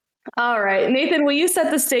All right, Nathan, will you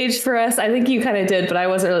set the stage for us? I think you kind of did, but I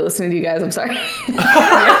wasn't really listening to you guys. I'm sorry.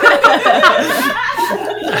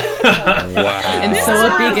 Wow. And so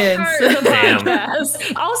it begins.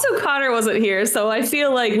 Podcast. Also, Connor wasn't here, so I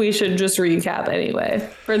feel like we should just recap anyway.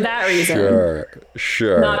 For that reason.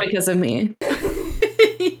 Sure. Not because of me.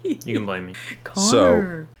 You can blame me.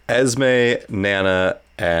 So, Esme, Nana,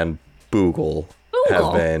 and Boogle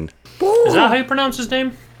have been... Is that how you pronounce his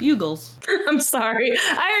name? Bugles. I'm sorry.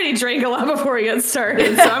 I already drank a lot before we got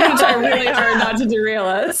started, so I'm going to try really hard not to derail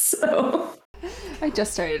us. So. I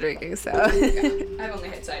just started drinking, so I've only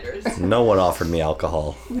had ciders. No one offered me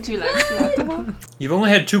alcohol. would you like some alcohol? You've only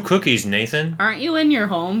had 2 cookies, Nathan. Aren't you in your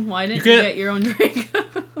home? Why didn't you get your own drink?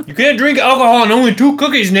 You can't drink alcohol on only 2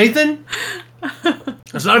 cookies, Nathan.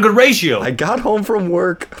 That's not a good ratio. I got home from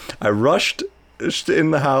work, I rushed in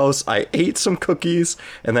the house, I ate some cookies,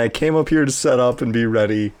 and then I came up here to set up and be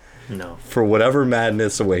ready for whatever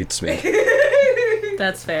madness awaits me.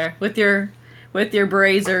 That's fair. With your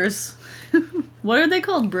braziers. What are they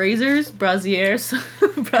called? Braziers? Braziers?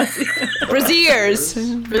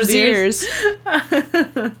 Braziers.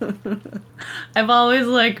 I've always,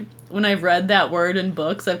 like, when I've read that word in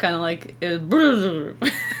books, I've kind of like, because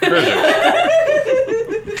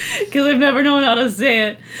I've never known how to say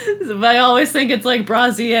it. But I always think it's like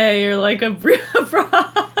brazier or like a bra.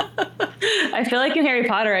 I feel like in Harry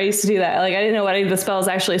Potter, I used to do that. Like, I didn't know what any of the spells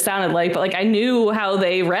actually sounded like, but like I knew how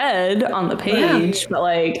they read on the page. But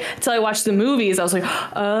like until I watched the movies, I was like,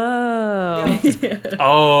 oh.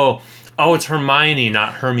 Oh, it's Hermione,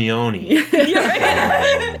 not Hermione.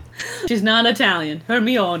 She's not Italian.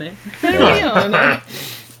 Hermione.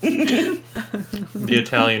 The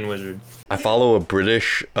Italian wizard. I follow a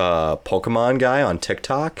British Pokemon guy on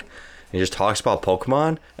TikTok. He just talks about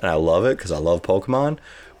Pokemon, and I love it because I love Pokemon.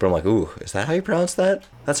 But I'm like, ooh, is that how you pronounce that?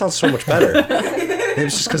 That sounds so much better. Maybe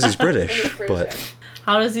it's just because he's British, but...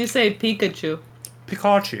 How does he say Pikachu?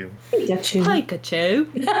 Pikachu. Pikachu.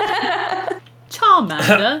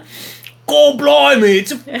 Charmander. Oh, blimey,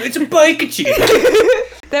 it's a Pikachu.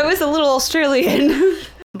 That was a little Australian.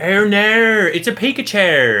 Oh no, it's a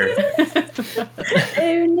Pikachu.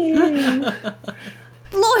 Oh no.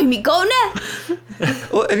 Blimey,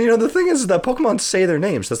 Gona. Well, and you know, the thing is that Pokemon say their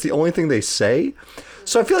names. That's the only thing they say.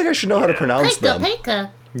 So I feel like I should know how to pronounce them.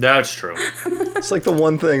 That's true. It's like the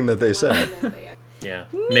one thing that they said. Yeah.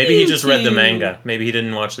 Maybe he just read the manga. Maybe he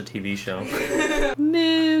didn't watch the TV show.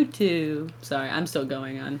 Mewtwo. Sorry, I'm still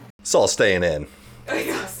going on. It's all staying in.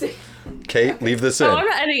 Kate, leave this in. Oh, I'm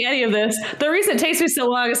not editing any of this. The reason it takes me so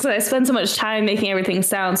long is because I spend so much time making everything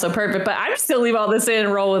sound so perfect, but I'm still leave all this in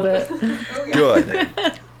and roll with it.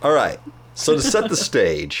 Good. All right. So to set the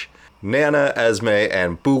stage, Nana, Esme,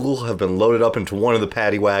 and Boogle have been loaded up into one of the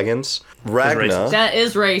paddy wagons. Ragna... That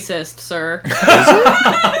is racist, sir.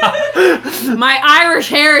 My Irish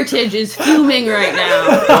heritage is fuming right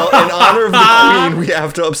now. Well, in honor of the Queen, we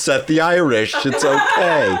have to upset the Irish. It's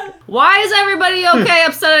okay. Why is everybody okay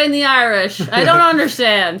upsetting the Irish? I don't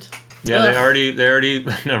understand. Yeah, they already.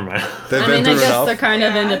 Never mind. They've I been mean, I through guess enough. they're kind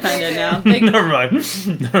of independent now. Never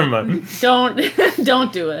mind. Don't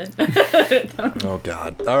do it. Oh,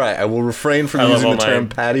 God. All right, I will refrain from I love using all the term my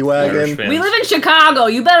paddy Irish wagon. fans. We live in Chicago.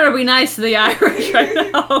 You better be nice to the Irish right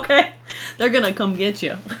now, okay? They're gonna come get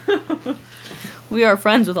you. We are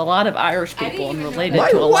friends with a lot ofIrish people and related My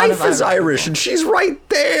to a lot of wife is Irish, and she's right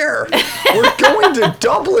there. We're going to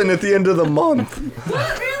Dublin at the end of the month. Cool,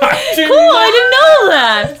 I didn't know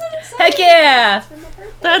that. Heck yeah.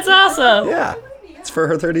 That's awesome. Yeah, it's for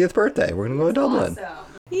her 30th birthday. We're going to go to Dublin.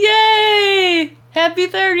 Yay! Happy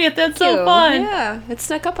 30th. That's so fun. Yeah, it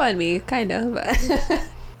snuck up on me, kind of.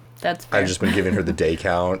 That's fair. I've just been giving her the day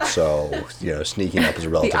count, so, you know, sneaking up is a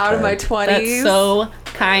relative Be out of my term. 20s. That's so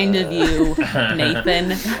kind of you,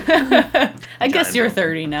 Nathan. I guess you're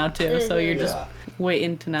 30 now, too, so you're just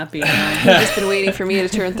waiting to not be around. He's just been waiting for me to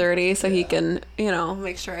turn 30 so he can, you know,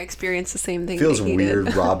 make sure I experience the same thing Feels that he weird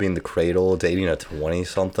did. robbing the cradle, dating a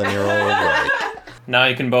 20-something-year-old. Like, Now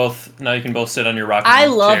you can both sit on your rocking I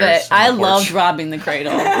love chairs it. on the I porch. loved robbing the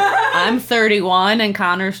cradle. I'm 31 and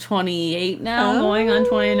Connor's 28 now, going on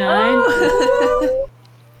 29.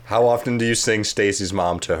 how often do you sing Stacy's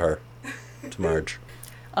mom to her? To Marge?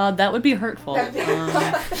 That would be hurtful.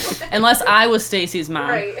 Unless I was Stacy's mom.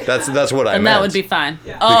 Right. That's what I And meant. that would be fine.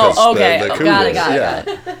 Because Oh, okay. the Got it.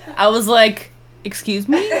 Cougars, I was like, excuse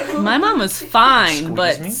me? My mom was fine,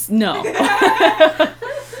 but no.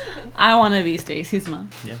 I want to be Stacy's mom.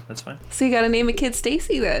 Yeah, that's fine. So you gotta name a kid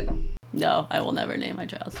Stacy then. No, I will never name my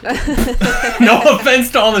child Stacy. No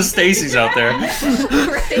offense to all the Stacys out there.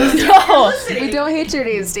 No, We don't hate your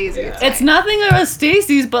name, Stacey. it's nothing of a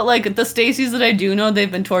Stacy's, but like the Stacys that I do know,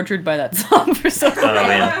 they've been tortured by that song for so long. Oh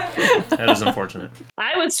man, that is unfortunate.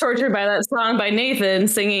 I was tortured by that song by Nathan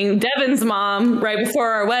singing Devin's mom right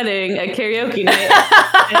before our wedding at karaoke night.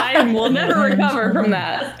 And I will never recover from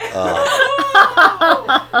that.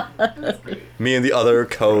 Me and the other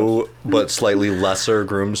but slightly lesser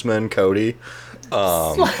groomsman, Cody.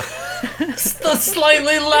 The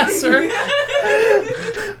slightly lesser.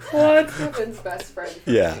 Kevin's best friend.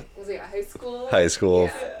 Yeah. Was he at high school? High school,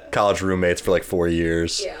 college roommates for like 4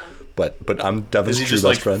 years. Yeah. But I'm Devin's Is he true just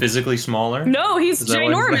best like friend. physically smaller? No, he's Is that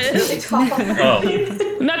what ginormous.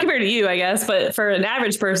 Oh, Not compared to you, I guess, but for an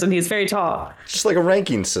average person, he's very tall. It's just like a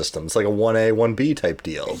ranking system. It's like a 1A, 1B type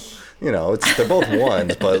deal. You know, they're both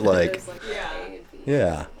ones, but like, There's like A and B.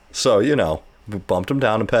 yeah. So, you know, we bumped him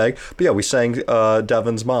down a peg. But yeah, we sang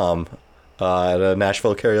Devin's mom at a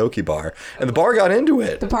Nashville karaoke bar. And the bar got into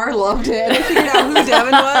it. The bar loved it. They figured out who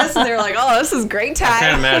Devin was, and they were like, "Oh, this is great can't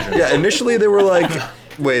time." imagine. Yeah, initially they were like,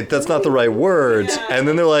 wait, that's not the right words. And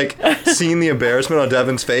then they're like, seeing the embarrassment on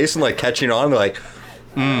Devin's face and like catching on. They're like,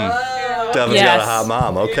 Devin's got a Yes. hot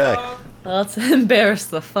mom. Okay. Let's embarrass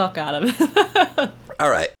the fuck out of it. All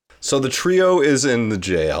right. So the trio is in the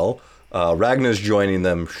jail. Ragna's joining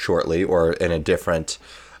them shortly, or in a different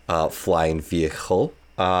flying vehicle.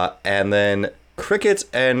 And then Cricket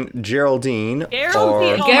and Geraldine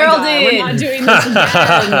Geraldine. are... Oh my God, we're not doing this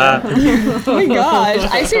again. Oh my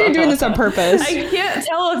gosh. I see you're doing this on purpose. I can't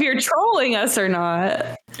tell if you're trolling us or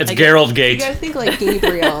not. It's Gerald You Gate. gotta think like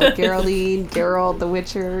Gabriel, Geraldine, Gerald, the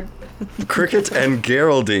Witcher. Cricket and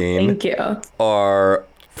Geraldine Thank you. are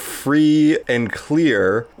free and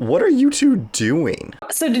clear. What are you two doing?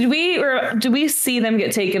 So did we see them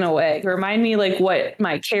get taken away? Remind me like what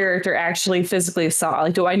my character actually physically saw.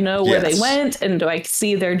 Like, do I know where Yes. they went, and do I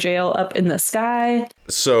see their jail up in the sky?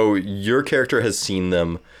 So your character has seen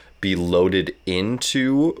them be loaded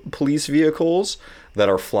into police vehicles that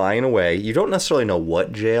are flying away. You don't necessarily know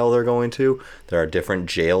what jail they're going to. There are different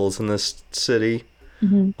jails in this city.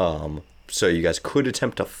 So you guys could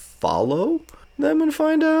attempt to follow them and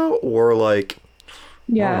find out, or like,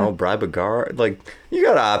 I don't know, bribe a guard. Like, you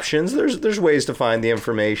got options. There's ways to find the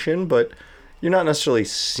information, but you're not necessarily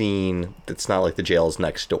seeing. It's not like the jail's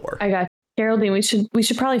next door. I got Geraldine. We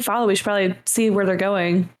should probably follow. We should probably see where they're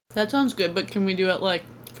going. That sounds good, but can we do it like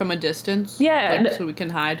from a distance? Yeah. Like, so we can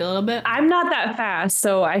hide a little bit? I'm not that fast,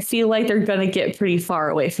 so I feel like they're gonna get pretty far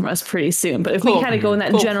away from us pretty soon. But if we Cool. kind of go in that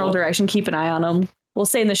Cool, general cool. direction, keep an eye on them. We'll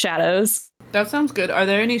stay in the shadows. That sounds good. Are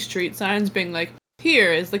there any street signs being like,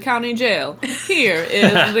 here is the county jail. Here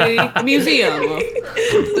is the museum of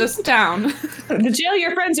this town. The jail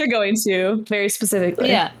your friends are going to, very specifically.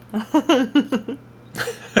 Yeah.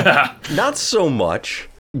 Not so much.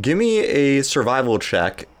 Give me a survival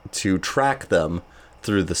check to track them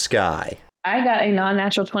through the sky. I got a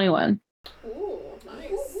non-natural 21. Ooh,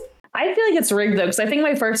 nice. I feel like it's rigged though, because I think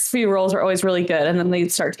my first few rolls are always really good, and then they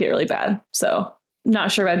start to get really bad. So,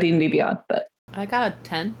 not sure about D&D Beyond, but I got a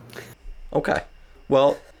 10. Okay.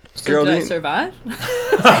 Well, So did I Geraldine, survive?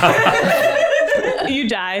 you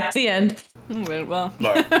die. The end. Okay, well,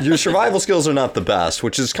 your survival skills are not the best,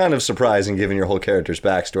 which is kind of surprising given your whole character's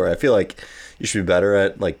backstory. I feel like you should be better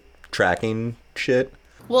at like tracking shit.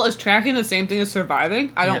 well, is tracking the same thing as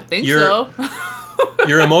surviving? I don't think You're- so.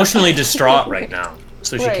 You're emotionally distraught right now,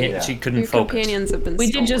 so she Right. can't. She couldn't Your focus. companions have been We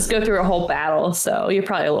stolen. did just go through a whole battle, so you're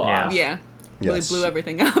probably a little Yeah. off. Yeah. Really Yes. blew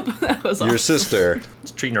everything up. That was Your awesome. sister.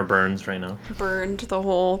 She's treating her burns right now. burned the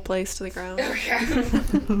whole place to the ground.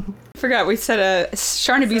 Forgot we set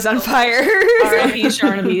Sharnaby's on fire. R.I.P.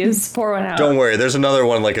 Sharnaby's. Pour one out. Don't worry, there's another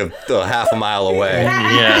one like a half a mile away.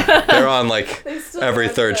 Yeah, They're on like every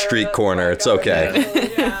third street corner. It's okay.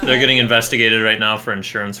 they're getting investigated right now for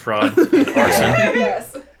insurance fraud, and arson.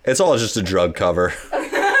 Yes. It's all just a drug cover.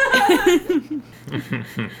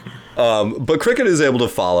 But Cricket is able to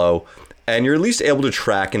follow, and you're at least able to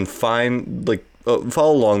track and find, like,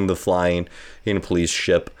 follow along the flying in a police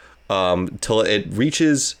ship till it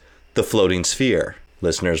reaches the floating sphere.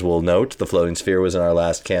 Listeners will note the floating sphere was in our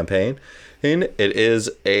last campaign, and it is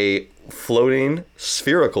a floating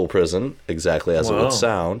spherical prison, exactly as it Whoa. would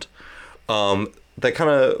sound, that kind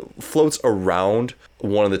of floats around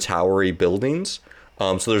one of the towery buildings.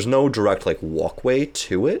 So there's no direct like walkway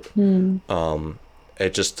to it.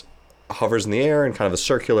 It just hovers in the air in kind of a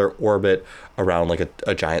circular orbit around like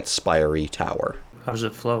a giant spiry tower. How does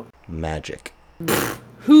it float? Magic.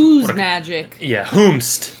 Whose magic? Yeah,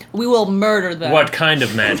 whomst. We will murder them. What kind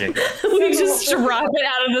of magic? You just drop it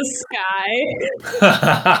out of the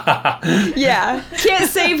sky. Yeah. Can't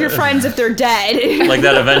save your friends if they're dead. Like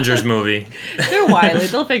that Avengers movie. They're wily.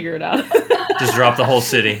 They'll figure it out. Just drop the whole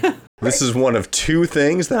city. This is one of two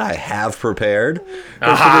things that I have prepared for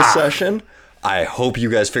Aha. this session. I hope you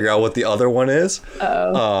guys figure out what the other one is.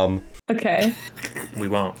 Okay. We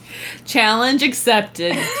won't. Challenge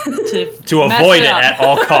accepted. To mess avoid it up. at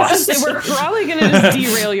all costs. So we're probably gonna just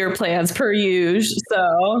derail your plans per usual.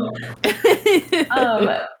 So,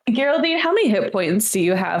 Geraldine, how many hit points do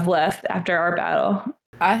you have left after our battle?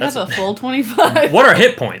 I have a full 25. What are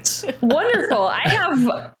hit points? Wonderful. I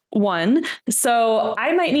have one, so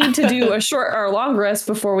I might need to do a short or long rest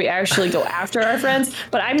before we actually go after our friends.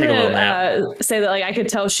 But I'm Take a little gonna say that like I could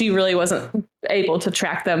tell she really wasn't able to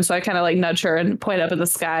track them, so I kind of like nudge her and point up in the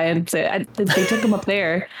sky and say, "They took them up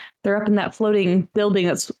there. They're up in that floating building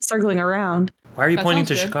that's circling around." Why are you That pointing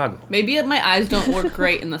sounds to good. Chicago? Maybe my eyes don't work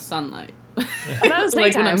great in the sunlight. That was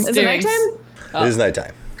Like when nighttime. I'm Is it staring. nighttime? It is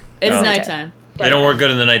nighttime. It's Oh. nighttime. They don't work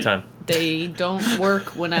good in the nighttime. They don't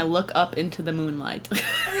work when I look up into the moonlight.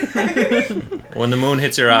 When the moon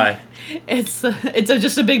hits your eye. It's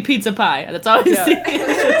just a big pizza pie. That's all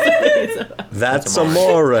I see. That's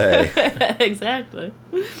amore. Exactly.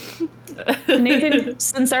 Nathan,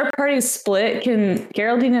 since our party's split, can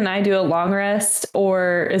Geraldine and I do a long rest,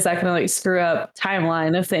 or is that gonna like screw up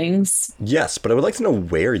timeline of things? Yes, but I would like to know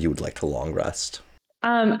where you would like to long rest.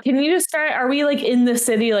 Can you just start? Are we like in the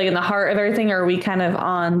city, like in the heart of everything, or are we kind of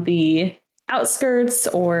on the outskirts,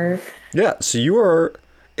 or? Yeah, so you are,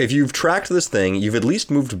 if you've tracked this thing, you've at least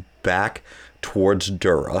moved back towards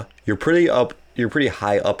Dura. You're pretty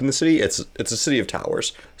high up in the city. It's a city of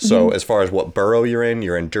towers. So as far as what borough you're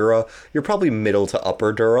in Dura. You're probably middle to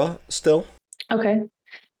upper Dura still. Okay.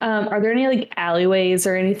 Are there any like alleyways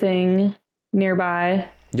or anything nearby?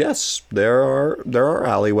 Yes, there are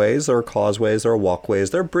alleyways, there are causeways, there are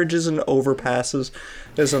walkways, there are bridges and overpasses.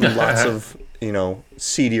 There's lots of,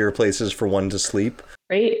 seedier places for one to sleep.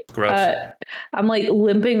 Right? Gross. I'm like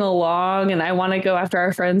limping along and I want to go after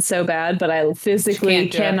our friends so bad, but I physically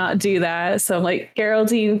Can't do it. cannot do that. So I'm like,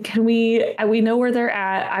 Geraldine, can we know where they're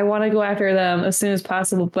at. I want to go after them as soon as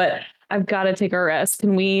possible, but I've got to take a rest.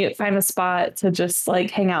 Can we find a spot to just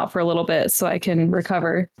like hang out for a little bit so I can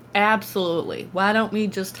recover? Absolutely. Why don't we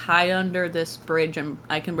just hide under this bridge and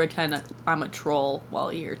I can pretend that I'm a troll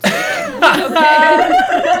while you're sleeping?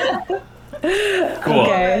 Cool.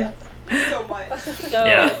 Okay. So much. So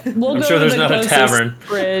Yeah. we'll I'm go sure to there's the not a closest tavern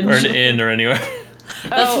bridge. or an inn or anywhere.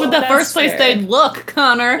 That's what the first place fair. they'd look,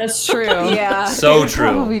 Connor. That's true. Yeah. So they're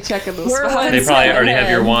true. Probably checking those We're spots. one They probably step already have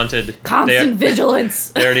your ahead. wanted. Constant vigilance.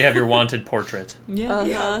 They already have your wanted portrait. Yeah.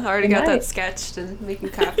 I already got Right. that sketched and making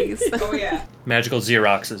copies. Oh yeah. Magical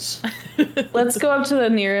Xeroxes. Let's go up to the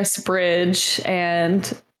nearest bridge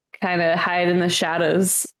and kind of hide in the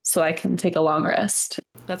shadows so I can take a long rest.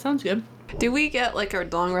 That sounds good. Do we get like our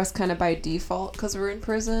long rest kind of by default because we're in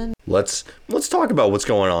prison? Let's talk about what's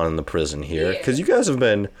going on in the prison here, because you guys have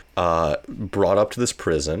been brought up to this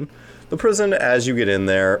prison. The prison, as you get in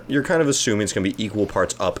there, you're kind of assuming it's going to be equal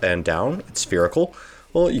parts up and down. It's spherical.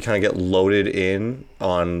 Well, you kind of get loaded in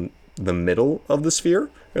on the middle of the sphere.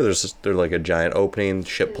 There's like a giant opening. The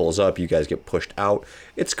ship pulls up. You guys get pushed out.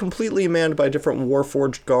 It's completely manned by a different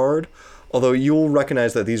Warforged guard, although you'll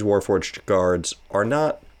recognize that these Warforged guards are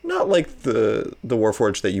not like the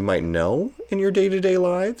Warforged that you might know in your day-to-day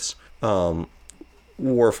lives.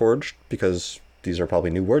 Warforged, because these are probably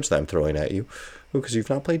new words that I'm throwing at you, because you've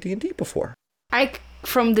not played D&D before.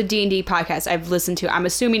 From the D&D podcast I've listened to, I'm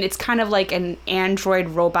assuming it's kind of like an android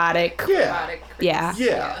robotic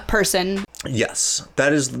person. Yes,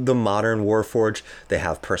 that is the modern Warforged. They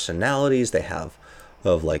have personalities. They have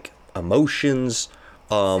like emotions.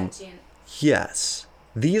 Yes,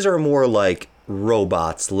 these are more like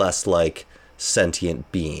robots, less like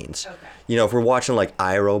sentient beings. Okay. If we're watching like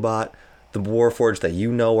iRobot, the Warforged that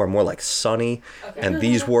you know are more like Sunny, and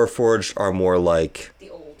these Warforged are more like The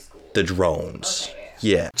old school. the drones. Okay,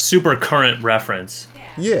 yeah. Super current reference.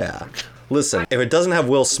 Yeah. Listen, if it doesn't have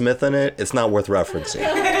Will Smith in it, it's not worth referencing.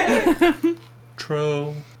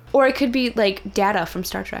 True. Or it could be like Data from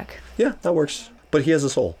Star Trek. Yeah, that works. But he has a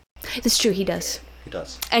soul. That's true, he does. He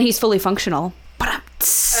does. And he's fully functional.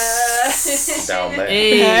 Down there.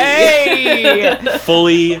 Hey.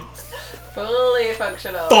 Fully Fully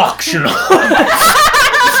functional. functional.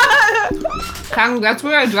 That's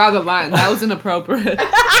where I draw the line. That was inappropriate.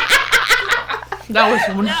 That was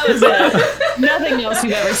it. Nothing else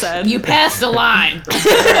you've ever said. You passed the line.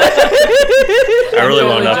 I really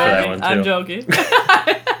wound up for that one too. I'm joking.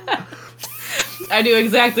 I knew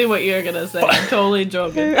exactly what you were gonna say. I'm totally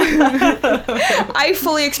joking. I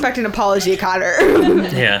fully expect an apology, Connor.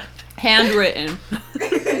 Yeah. Handwritten.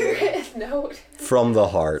 Note. From the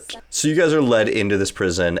heart. So you guys are led into this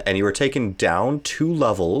prison, and you are taken down 2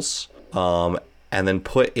 levels, and then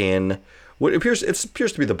put in what appears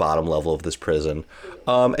to be the bottom level of this prison.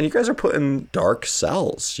 And you guys are put in dark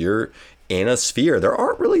cells. You're in a sphere. There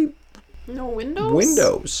aren't really No windows?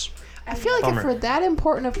 windows. I feel like Bummer. if we're that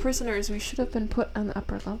important of prisoners, we should have been put on the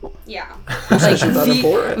upper level. Yeah. Isn't that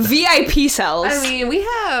important? VIP cells. I mean, we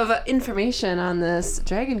have information on this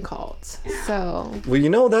dragon cult, so... Well, you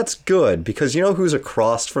know that's good, because you know who's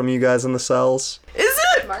across from you guys in the cells? Is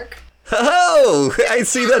it? Mark. Oh, I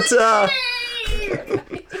see that.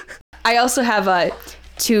 I also have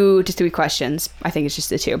 2 to 3 questions. I think it's just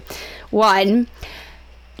the 2. One,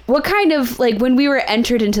 what kind of, like, when we were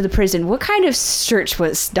entered into the prison, what kind of search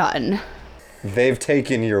was done? They've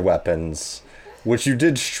taken your weapons, which you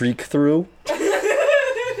did streak through.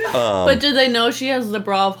 But do they know she has the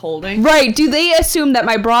bra of holding? Right, do they assume that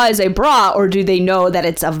my bra is a bra, or do they know that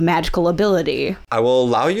it's of magical ability? I will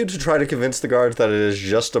allow you to try to convince the guards that it is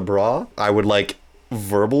just a bra. I would like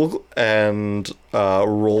verbal and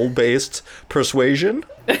role-based persuasion.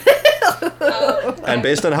 And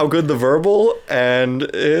based on how good the verbal and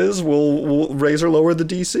is, we'll raise or lower the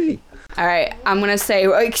DC. All right, I'm gonna say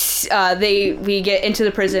we get into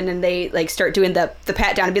the prison and they like start doing the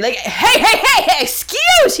pat down and be like, hey,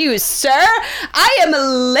 excuse you, sir, I am a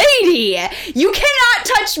lady. You cannot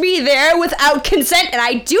touch me there without consent, and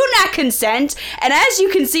I do not consent. And as you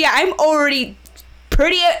can see, I'm already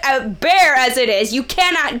pretty bare as it is. You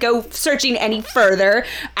cannot go searching any further.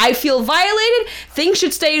 I feel violated. Things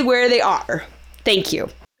should stay where they are. Thank you.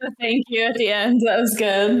 Thank you at the end. That was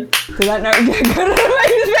good. Did that not get good on my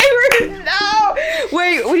favorite? No.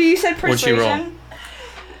 Wait, what you said What'd she roll? persuasion?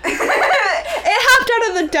 It hopped out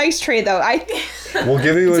of the dice tray though. We'll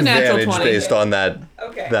give you a natural advantage 20. based on that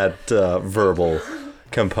verbal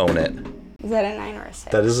component. Is that a 9 or a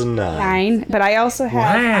 6? That is a 9. But I also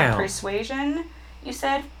have Wow. persuasion. You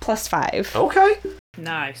said +5. Okay.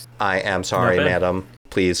 Nice. I am sorry, Not bad. madam.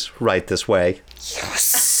 Please write this way.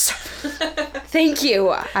 Yes. Thank you.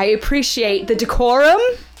 I appreciate the decorum.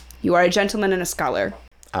 You are a gentleman and a scholar.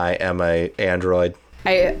 I am a android.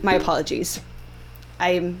 My apologies.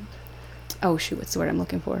 I'm. Oh shoot! What's the word I'm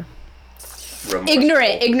looking for?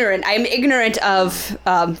 Ignorant. I'm ignorant of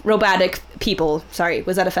robotic people. Sorry,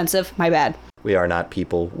 was that offensive? My bad. We are not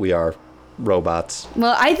people. We are robots.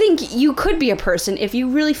 Well, I think you could be a person if you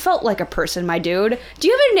really felt like a person, my dude. Do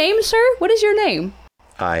you have a name, sir? What is your name?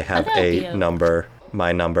 I have gotta be a a- number.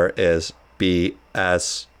 My number is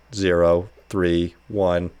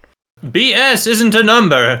BS031. BS isn't a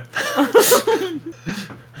number.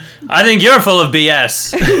 I think you're full of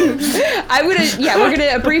BS. We're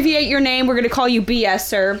gonna abbreviate your name. We're gonna call you BS,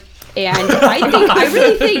 sir. And I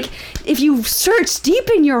really think if you search deep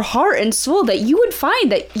in your heart and soul that you would find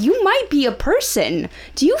that you might be a person.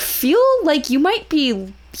 Do you feel like you might be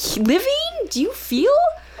living? Do you feel?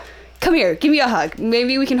 Come here, give me a hug.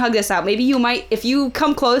 Maybe we can hug this out. Maybe you might, if you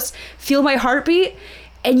come close, feel my heartbeat,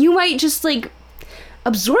 and you might just like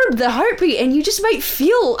absorb the heartbeat, and you just might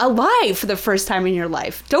feel alive for the first time in your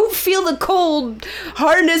life. Don't feel the cold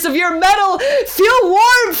hardness of your metal. Feel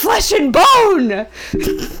warm flesh and bone. I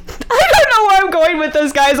don't know where I'm going with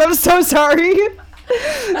this, guys. I'm so sorry.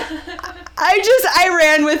 I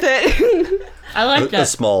ran with it. I like A that.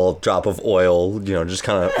 small drop of oil, just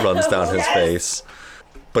kind of runs down his face.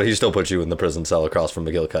 But he still puts you in the prison cell across from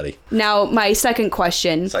McGillicuddy. Now, my second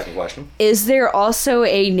question. Second question. Is there also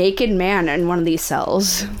a naked man in one of these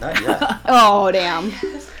cells? Not yet. Oh, damn.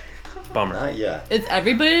 Bummer. Not yet. Is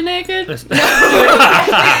everybody naked? There's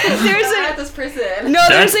At this prison. No,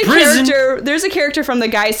 there's That's a prison. character. There's a character from the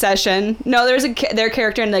guy session. No, their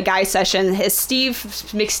character in the guy session is Steve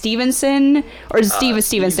McStevenson or Steve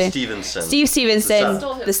Stevenson. Stevenson. Steve Stevenson,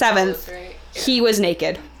 Stole his the seventh. powers, right? He was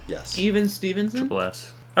naked. Yes. Even Stevenson?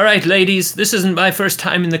 Bless. All right, ladies, this isn't my first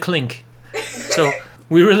time in the clink. So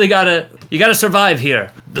we really you gotta survive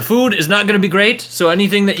here. The food is not gonna be great, so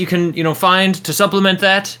anything that you can, find to supplement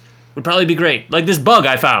that would probably be great. Like this bug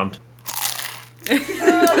I found.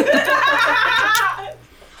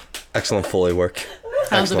 Excellent Foley work.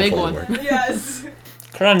 That was a big Foley one. work. Yes.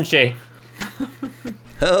 Crunchy.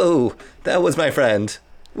 Oh, that was my friend.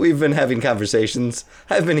 We've been having conversations.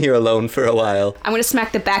 I've been here alone for a while. I'm gonna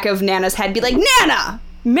smack the back of Nana's head and be like, Nana!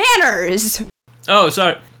 Manners! Oh,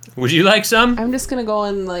 sorry. Would you like some? I'm just gonna go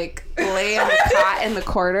and lay on the cot in the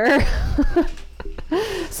corner.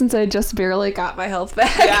 Since I just barely got my health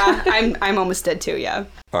back. Yeah, I'm almost dead too. Yeah,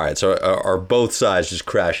 All right, so are both sides just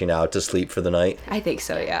crashing out to sleep for the night? I think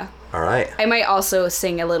so. Yeah, All right. I might also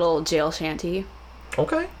sing a little jail shanty.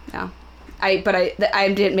 Okay. Yeah. I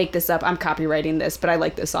didn't make this up. I'm copywriting this, but I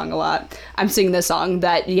like this song a lot. I'm singing the song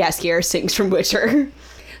that Jaskier sings from Witcher.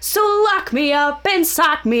 So lock me up and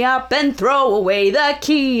sock me up and throw away the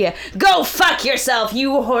key. Go fuck yourself,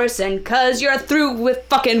 you horse, and cause you're through with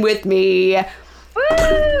fucking with me.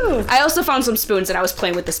 Woo! I also found some spoons and I was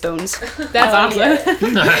playing with the spoons. That's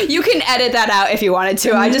awesome. You can edit that out if you wanted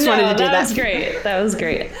to. I just wanted to do that. That was great. That was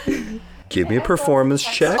great. Give me a performance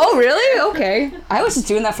check. Oh, really? Okay. I was just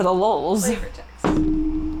doing that for the lulz.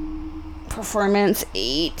 Performance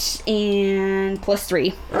 8 and plus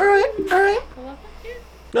 3. All right.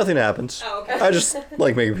 Nothing happens. Oh, okay. I just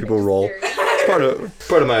like making people roll. It's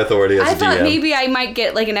part of my authority as I a thought DM. maybe I might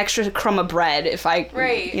get like an extra crumb of bread if I,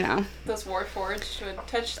 Right. you know. Those Warforged would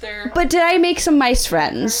touch their. But did I make some mice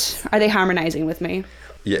friends? Are they harmonizing with me?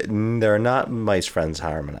 Yeah, there are not mice friends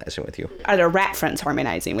harmonizing with you. Are there rat friends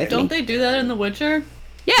harmonizing with Don't me? they do that in The Witcher?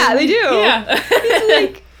 Yeah, they do.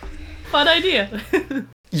 Yeah. Fun idea.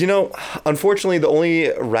 You know, unfortunately, the only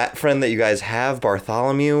rat friend that you guys have,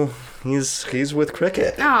 Bartholomew, he's with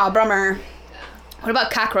Cricket. Aw, bummer. What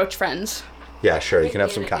about cockroach friends? Yeah, sure, you can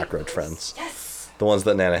have some cockroach friends. Yes. The ones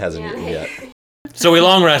that Nana hasn't eaten yet. So we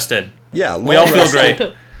long rested. Yeah, We all feel great.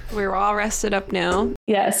 We're all rested up now.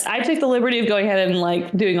 Yes, I took the liberty of going ahead and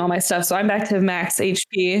like doing all my stuff, so I'm back to max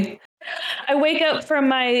HP. I wake up from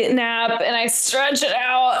my nap and I stretch it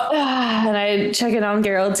out, and I check in on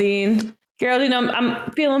Geraldine. Geraldine,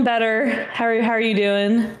 I'm feeling better. How are you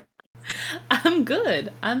doing? I'm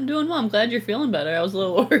good. I'm doing well. I'm glad you're feeling better. I was a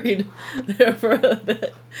little worried there for a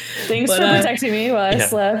bit. Thanks But, for protecting me while I yeah.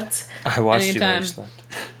 slept. I watched Anytime. you slept.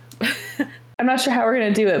 I'm not sure how we're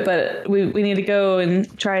going to do it, but we need to go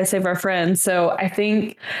and try to save our friends. So I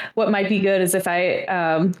think what might be good is if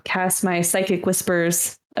I cast my Psychic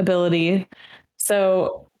Whispers ability.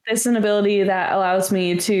 So this is an ability that allows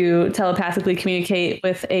me to telepathically communicate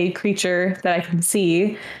with a creature that I can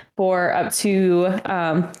see for up to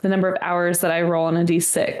the number of hours that I roll on a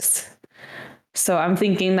d6. So I'm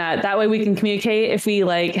thinking that way we can communicate. If we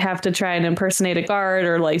like have to try and impersonate a guard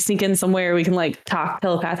or like sneak in somewhere, we can like talk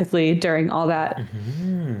telepathically during all that.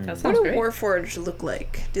 That What sounds do great. Warforged look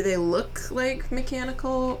like? Do they look like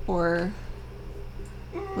mechanical or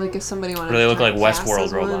like if somebody wanted Or they to look try like and pass Westworld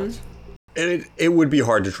as one? robots. It would be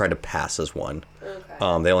hard to try to pass as one.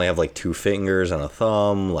 Okay. They only have like 2 fingers and a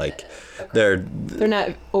thumb. Like they're They're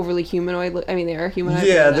not overly humanoid. I mean, they are humanoid.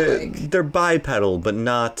 yeah, but they're not, like, they're bipedal, but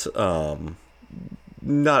not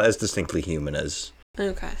as distinctly human as.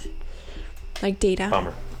 okay. Like Data.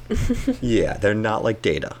 Bummer. Yeah, they're not like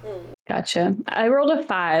Data. Gotcha. I rolled a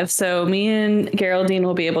 5, so me and Geraldine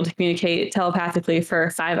will be able to communicate telepathically for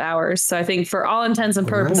 5 hours. So I think for all intents and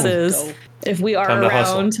purposes, if we are Time to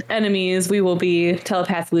hustle. around enemies, we will be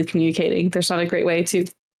telepathically communicating. There's not a great way to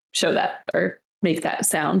show that or make that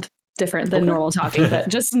sound different than normal talking, but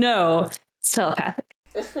just know it's telepathic.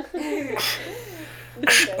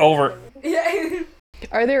 Over.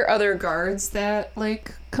 Are there other guards that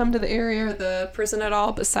like come to the area or the prison at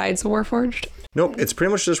all besides Warforged? Nope, it's pretty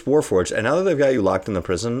much just Warforged. And now that they've got you locked in the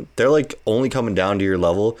prison, they're like only coming down to your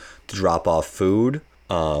level to drop off food.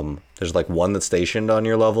 There's like one that's stationed on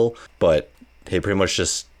your level, but he pretty much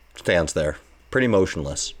just stands there, pretty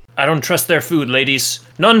motionless. I don't trust their food, ladies.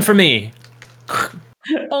 None for me.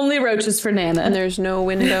 Only roaches for And Nana. there's no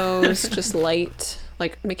windows, just light,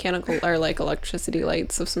 like mechanical or like electricity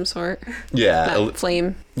lights of some sort. Yeah, Not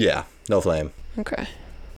flame. yeah, no flame. Okay.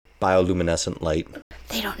 Bioluminescent light.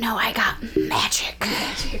 They don't know I got magic.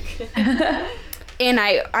 And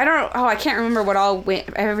I don't, I can't remember what all went,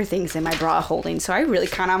 everything's in my bra holding, so I really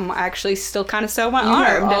I'm actually still kind of sew my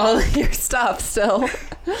arm. All your stuff still.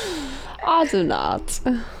 I do not.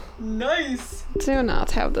 Nice. Do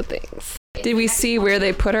not have the things. Did we see where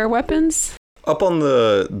they put our weapons? Up on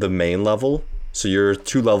the main level, so you're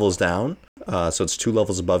 2 levels down, so it's 2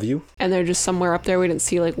 levels above you. And they're just somewhere up there. We didn't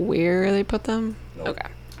see like where they put them. Okay.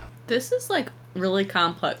 This is like really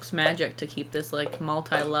complex magic to keep this like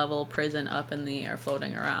multi-level prison up in the air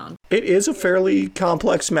floating around. It is a fairly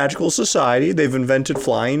complex magical society. They've invented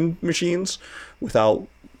flying machines without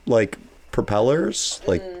like propellers.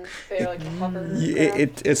 Like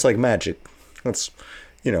it's like magic. That's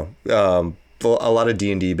a lot of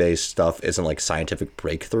D&D based stuff isn't like scientific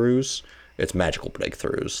breakthroughs. It's magical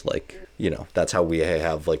breakthroughs. Like, that's how we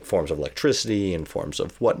have like forms of electricity and forms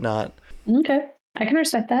of whatnot. Okay, I can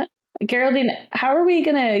respect that. Geraldine, how are we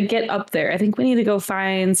gonna get up there? I think we need to go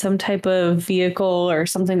find some type of vehicle or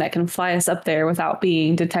something that can fly us up there without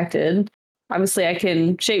being detected. Obviously, I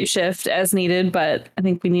can shapeshift as needed, but I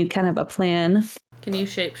think we need kind of a plan. Can you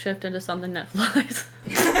shapeshift into something that flies?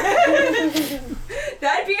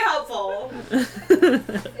 That'd be helpful.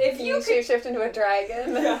 If you could shift into a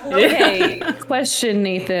dragon. Okay, question,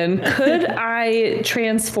 Nathan. Could I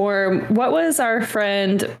transform? What was our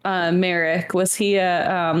friend Merrick? Was he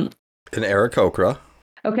a An Aarakocra.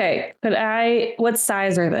 Okay, could I? What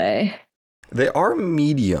size are they? They are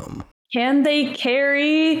medium. Can they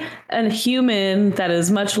carry a human that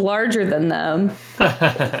is much larger than them?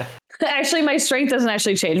 Actually, my strength doesn't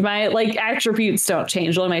actually change. My attributes don't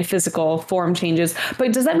change. Only my physical form changes.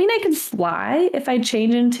 But does that mean I can fly if I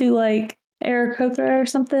change into Aarakocra or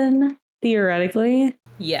something? Theoretically.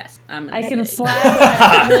 Yes, I can fly.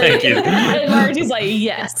 Thank you. And Margie's like,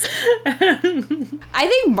 yes. I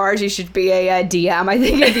think Margie should be a DM. I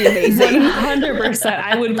think it'd be amazing. 100%.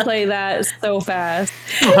 I would play that so fast.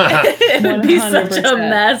 it would be such a 100%.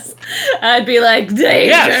 mess. I'd be like,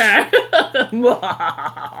 danger. Yes.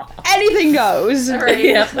 Anything goes.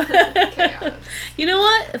 Yep. You know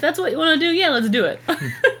what? If that's what you want to do, yeah, let's do it.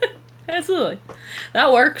 Absolutely.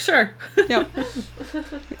 That works, sure. Yep.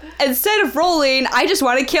 Instead of rolling, I just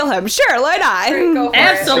want to kill him. Sure, why not? Go for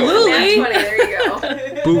Absolutely. It. Nat 20, there you go.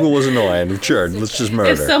 Boogle was annoying. Sure, let's just murder.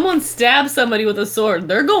 If someone stabs somebody with a sword,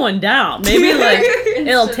 they're going down. Maybe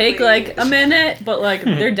it'll take a minute, but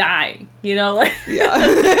they're dying. You know,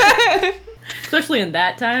 Yeah. especially in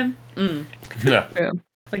that time. Yeah.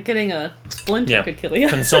 Like getting a splinter Yeah. could kill you.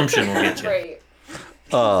 Consumption will get you.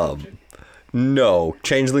 Right. No,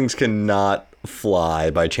 changelings cannot fly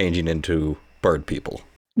by changing into bird people.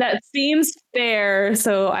 That seems fair,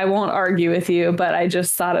 so I won't argue with you, but I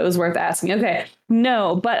just thought it was worth asking. Okay,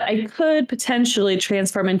 no, but I could potentially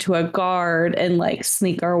transform into a guard and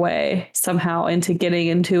sneak our way somehow into getting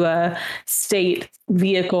into a state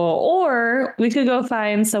vehicle, or we could go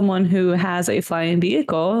find someone who has a flying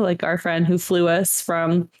vehicle, like our friend who flew us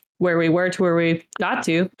from where we were to where we got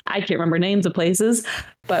to. I can't remember names of places,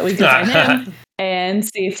 but we could find him and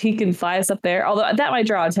see if he can fly us up there, although that might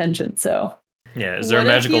draw attention, so... Yeah, is there What a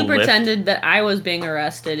magical if you lift? pretended that I was being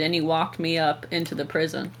arrested and he walked me up into the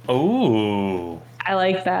prison? Ooh. I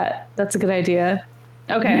like that. That's a good idea.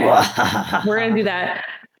 Okay. We're going to do that.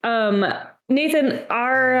 Nathan,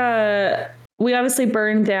 we obviously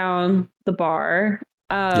burned down the bar.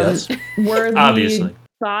 Yes. Were the Obviously.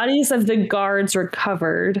 bodies of the guards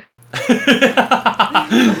recovered?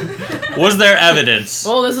 Was there evidence?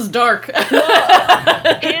 Oh, this is dark.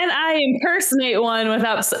 Can I impersonate one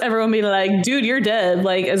without everyone being like, dude, you're dead?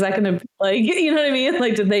 Is that going to, you know what I mean?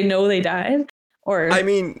 Did they know they died? Or I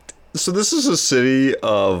mean, so this is a city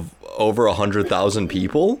of over 100,000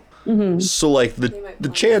 people. Mm-hmm. So the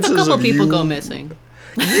chances A couple of people you, go missing.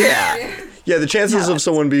 yeah, the chances of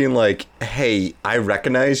someone being like, "Hey, I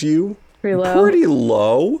recognize you," pretty low. pretty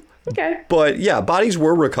low. Okay. But yeah, bodies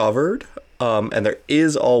were recovered, and there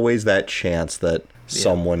is always that chance that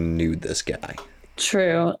someone knew this guy.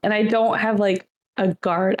 True. And I don't have a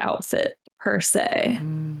guard outfit per se.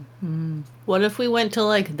 What if we went to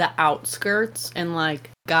the outskirts and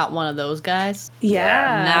got one of those guys,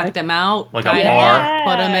 Yeah. knocked him out, Like a tied him bar? up,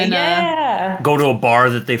 put him in yeah. Go to a bar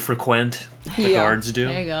that they frequent. The Yeah. guards do.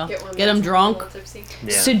 There you go. one Get him that's drunk. a little tipsy.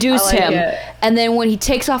 Yeah. Seduce I like him. it. And then when he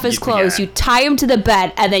takes off his clothes, Yeah. you tie him to the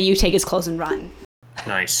bed, and then you take his clothes and run.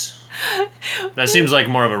 Nice. That seems like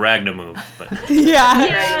more of a Ragnar move, but Yeah.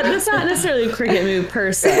 Yeah, that's not necessarily a cricket move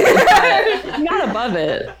per se. But not above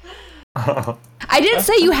it. I didn't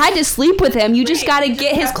say you had to sleep with him. You just got to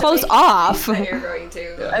get his clothes off. That you're going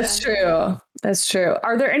to. That's true. That's true.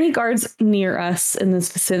 Are there any guards near us in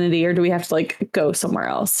this vicinity, or do we have to go somewhere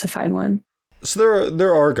else to find one? So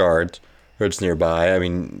there are guards nearby. I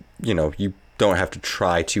mean, you don't have to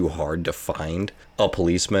try too hard to find a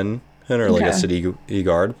policeman or a Okay. city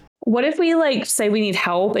guard. What if we say we need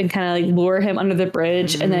help and kind of lure him under the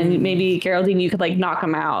bridge, and then maybe Geraldine, you could knock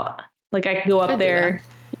him out. I could go up Could do there.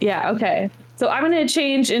 Yeah. Okay. So I'm gonna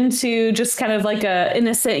change into just kind of a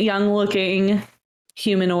innocent, young-looking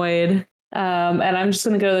humanoid, and I'm just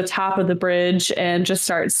gonna go to the top of the bridge and just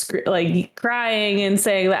start crying and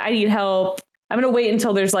saying that I need help. I'm gonna wait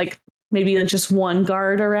until there's maybe just one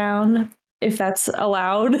guard around, if that's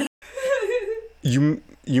allowed. You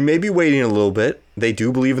may be waiting a little bit. They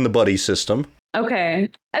do believe in the buddy system. Okay.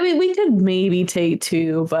 I mean, we could maybe take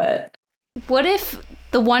two, but What if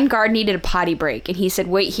the one guard needed a potty break and he said,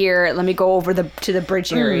 wait here, let me go over to the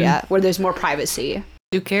bridge area where there's more privacy?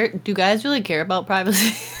 Do guys really care about privacy?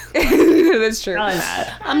 That's true.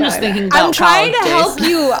 I'm just thinking about I'm trying to college help days.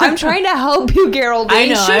 you. I'm trying to help you, Geraldine. I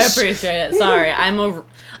know. I Shush. appreciate it. Sorry, I'm a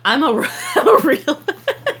real.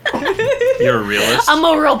 You're a realist. I'm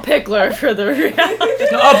a real pickler for the reality.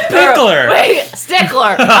 A pickler. Wait,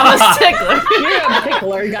 stickler. I'm a stickler. You're a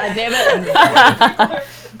pickler, goddammit.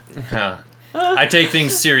 Huh. I take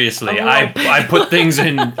things seriously. I put things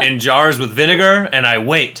in jars with vinegar and I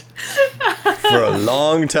wait. For a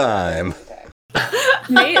long time.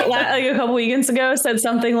 Nate, like a couple weekends ago, said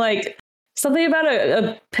something about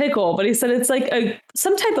a pickle, but he said it's like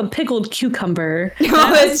some type of pickled cucumber. No,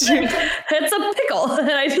 that's true. It's a pickle,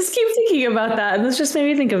 and I just keep thinking about that, and this just made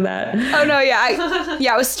me think of that. Oh no, yeah,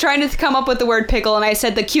 I was trying to come up with the word pickle, and I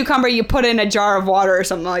said the cucumber you put in a jar of water or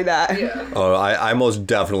something like that. Yeah. Oh, I most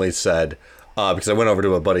definitely said, because I went over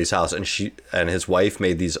to a buddy's house and his wife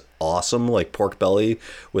made these awesome like pork belly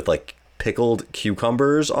with like pickled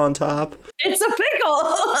cucumbers on top. It's a pickle.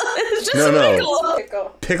 It's just No. a pickle.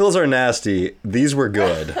 Pickles are nasty. These were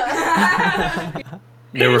good.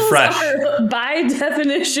 They were Pickles fresh. are, by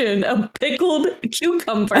definition, a pickled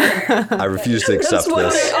cucumber. I refuse to accept That's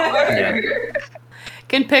what this. they are. Yeah.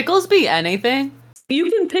 Can pickles be anything?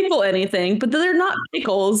 You can pickle anything, but they're not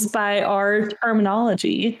pickles by our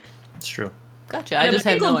terminology. It's true. Gotcha. I And just a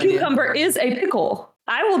had no pickled idea. cucumber is a pickle.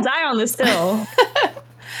 I will die on this hill.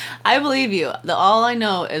 I believe you. All I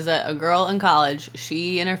know is that a girl in college,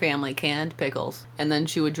 she and her family canned pickles, and then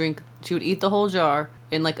she would eat the whole jar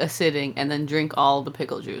in like a sitting, and then drink all the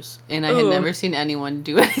pickle juice. And I had Ooh. never seen anyone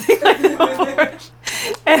do anything like that before.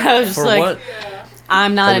 And I was just For like, what?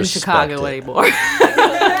 I'm not I in respect Chicago it. anymore.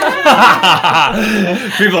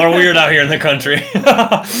 People are weird out here in the country.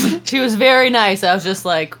 She was very nice. I was just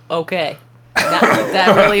like, okay,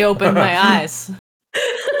 that really opened my eyes.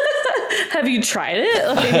 Have you tried it?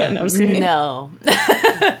 Like, no, I'm just kidding. No.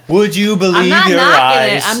 Would you I'm believe not your knocking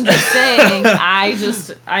eyes? it. I'm just saying.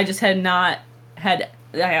 I just had not had.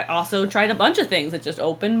 I also tried a bunch of things that just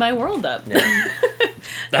opened my world up.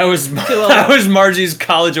 That was Margie's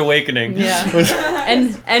college awakening. Yeah.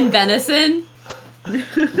 and venison.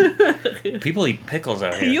 People eat pickles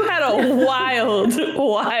out here. You had a wild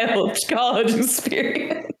college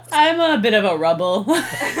experience. I'm a bit of a rebel.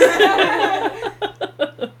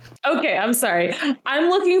 Okay, I'm sorry. I'm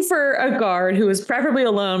looking for a guard who is preferably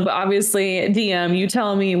alone, but obviously, DM, you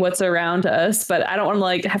tell me what's around us, but I don't want to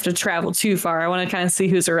like have to travel too far. I want to kind of see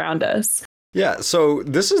who's around us. Yeah, so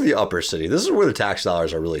this is the upper city. This is where the tax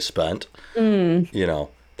dollars are really spent. You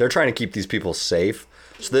know, they're trying to keep these people safe.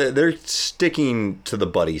 So they're sticking to the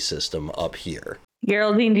buddy system up here.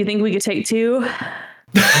 Geraldine, do you think we could take two?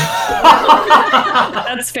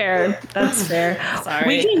 That's fair. Sorry.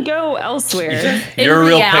 We can go elsewhere. You're a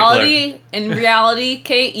real pickler. In reality,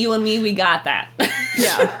 Kate, you and me, we got that.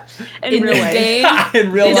 Yeah. In real the life. game,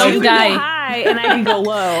 In real they You don't can die. go high and I can go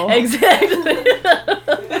low. Exactly.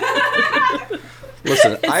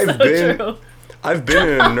 Listen, I've been True.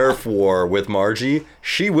 in a Nerf war with Margie.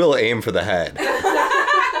 She will aim for the head.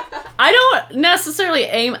 I don't necessarily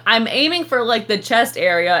aim. I'm aiming for like the chest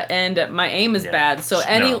area, and my aim is bad. So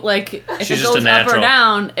any No. like if She's it just a goes up or natural.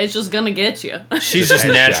 down, it's just gonna get you. She's just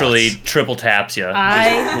Headshots. naturally triple taps you. I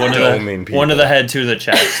Doming people. One to the head, two to the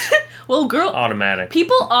chest. well, girl. Automatic.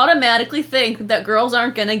 People automatically think that girls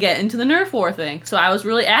aren't gonna get into the Nerf war thing. So I was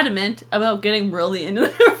really adamant about getting really into the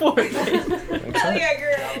Nerf war thing. Hell yeah,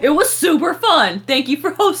 girl. It was super fun. Thank you for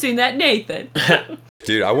hosting that, Nathan.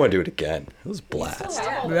 Dude, I want to do it again. It was a blast.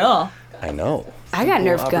 Yeah. I know. I got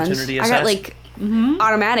Nerf guns. opportunity I got assessed. like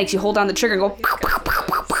automatics. You hold down the trigger and go.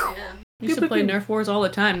 Used to play Nerf wars all the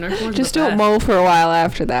time. Nerf wars. Just are the don't best. mow for a while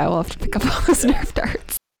after that. We'll have to pick up all those Nerf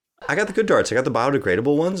darts. I got the good darts. I got the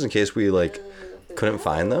biodegradable ones in case we like couldn't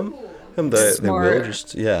find them. And they will Smart.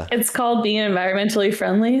 just It's called being environmentally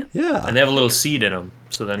friendly. yeah. And they have a little seed in them,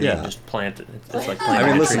 so then you Yeah. can just plant it. It's like I planting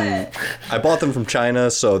mean, a tree. listen, I bought them from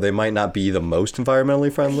China, so they might not be the most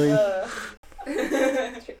environmentally friendly.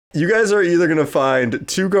 You guys are either gonna find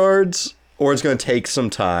two guards, or it's gonna take some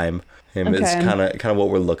time, and it's Okay. kind of what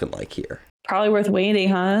we're looking like here. Probably worth waiting,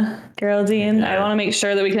 huh, Geraldine? I want to make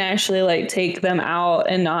sure that we can actually like take them out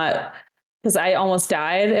and not, because I almost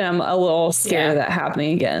died and I'm a little scared of that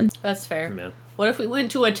happening again. That's fair. Man. What if we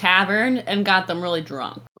went to a tavern and got them really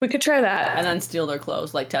drunk We could try that. and then steal their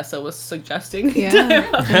clothes, like Tessa was suggesting? Yeah.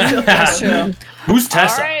 That's true. Who's All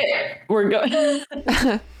Tessa? right, we're going.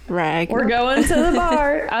 Rag. We're going to the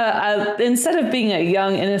bar. Instead of being a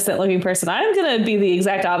young, innocent-looking person, I'm gonna be the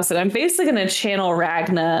exact opposite. I'm basically gonna channel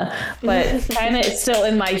Ragna, but kind of still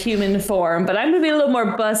in my human form. But I'm gonna be a little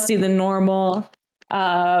more busty than normal,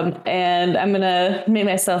 and I'm gonna make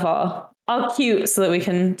myself all all cute so that we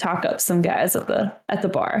can talk up some guys at the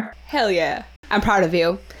bar. Hell yeah. I'm proud of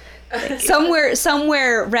you.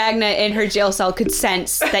 Somewhere Ragna in her jail cell could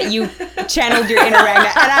sense that you channeled your inner Ragna,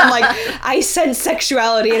 and I'm like, I sense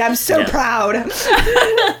sexuality, and I'm so proud.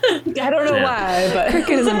 I don't know why, but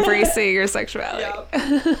Cricket is embracing your sexuality.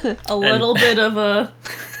 A little bit of a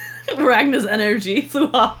Ragna's energy flew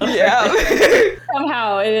off. Yeah.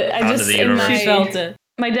 somehow I Onto just the in universe. She felt it.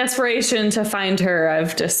 my desperation to find her,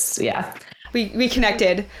 I've just We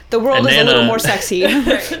connected. The world And is a Nana- little more sexy.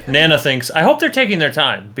 Nana thinks, I hope they're taking their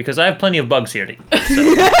time because I have plenty of bugs here to eat.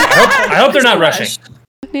 So, I hope they're not rushing.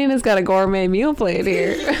 Nana's got a gourmet meal plate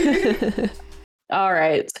here. All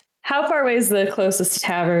right. How far away is the closest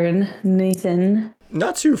tavern, Nathan?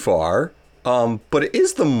 Not too far. But it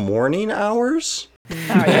is the morning hours. Oh,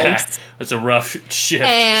 yes. It's a rough shift.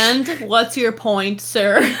 And what's your point,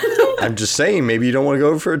 sir? I'm just saying, maybe you don't want to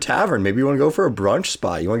go for a tavern. Maybe you want to go for a brunch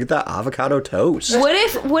spot. You want to get that avocado toast. What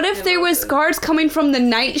if there was guards coming from the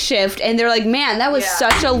night shift and they're like, man, that was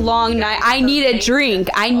such a long night. I need a drink.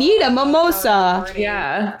 I need a mimosa.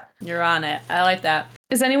 Yeah. You're on it. I like that.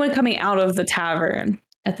 Is anyone coming out of the tavern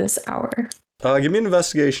at this hour? Give me an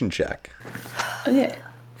investigation check. Okay.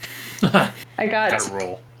 I got Gotta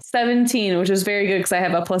roll. 17, which is very good because I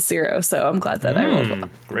have a +0, so I'm glad that I rolled well.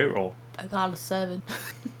 Great roll. I got a 7.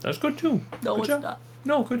 That's good too. No, Good it's job. not.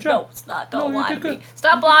 No, good No, job. it's not. No, Don't you lie did to me. good.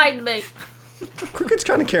 Stop lying to me. Cricket's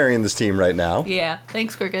kind of carrying this team right now. Yeah.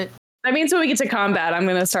 Thanks, Cricket. That means when we get to combat, I'm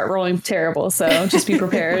going to start rolling terrible, so just be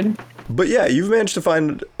prepared. But yeah, you've managed to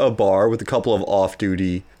find a bar with a couple of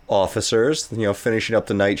off-duty officers, finishing up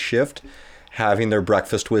the night shift, having their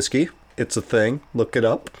breakfast whiskey. It's a thing. Look it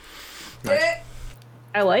up.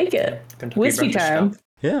 I like it. Kentucky Whiskey breakfast time. stout.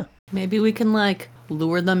 Yeah. Maybe we can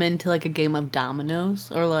lure them into a game of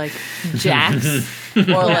dominoes or jacks or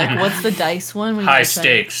what's the dice one? When you High just,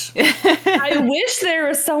 stakes. I wish there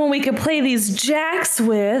was someone we could play these jacks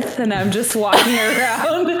with, and I'm just walking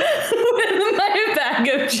around with my bag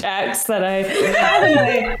of jacks that I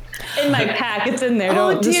have in my pack. It's in there.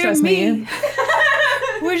 Don't distress me.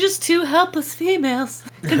 We're just two helpless females.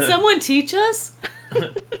 Can someone teach us?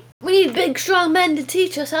 We need big, strong men to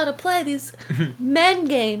teach us how to play these men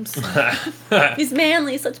games. These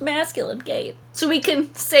manly, such masculine games. So we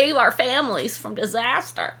can save our families from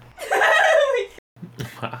disaster.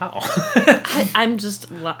 Wow. I'm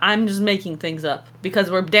just making things up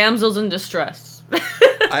because we're damsels in distress.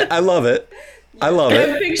 I love it. I love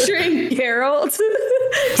I'm it. picturing Geralt.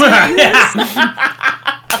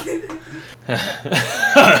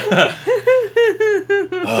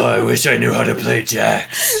 Oh, I wish I knew how to play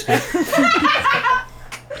jacks.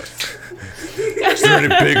 Is there any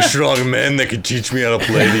big, strong men that could teach me how to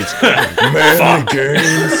play these manly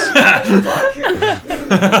games?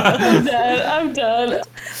 I'm done.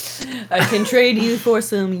 I can trade you for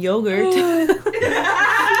some yogurt.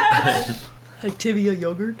 Activia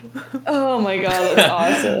yogurt. Oh my god, that's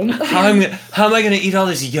awesome. How am I gonna eat all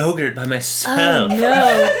this yogurt by myself?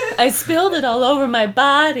 No, I spilled it all over my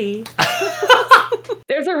body.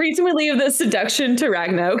 There's a reason we leave this seduction to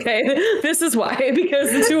Ragna, okay? This is why,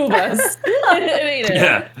 because the two of us. It ain't it.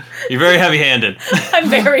 Yeah, you're very heavy-handed. I'm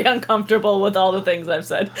very uncomfortable with all the things I've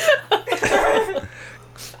said.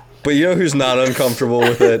 But you know who's not uncomfortable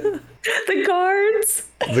with it? The guards.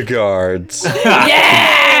 The guards.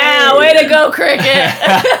 Yeah! Way to go, Cricket!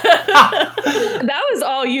 That was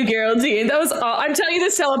all you, Geraldine. That was all. I'm telling you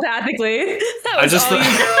this telepathically. That was just all you.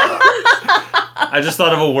 I just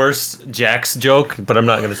thought of a worse Jax joke, but I'm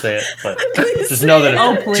not gonna say it. But just know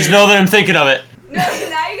that please. just know that I'm thinking of it.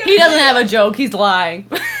 He doesn't have a joke, he's lying.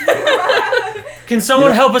 Can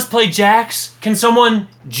someone help us play Jax? Can someone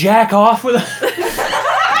jack off with us?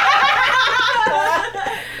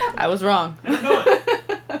 I was wrong.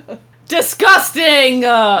 Disgusting!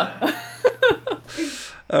 All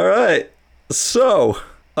right. So,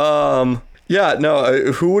 yeah,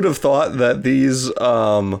 no, who would have thought that these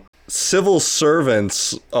civil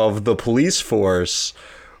servants of the police force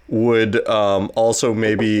would also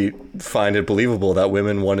maybe find it believable that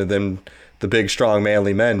women wanted them, the big, strong,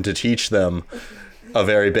 manly men, to teach them a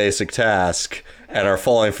very basic task and are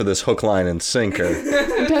falling for this hook, line, and sinker.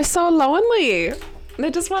 They're so lonely. They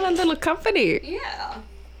just want a little company. Yeah.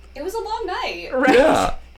 It was a long night.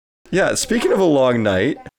 Yeah. Yeah, speaking of a long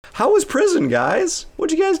night, how was prison, guys?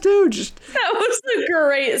 What'd you guys do? Just That was a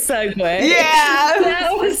great segue. Yeah.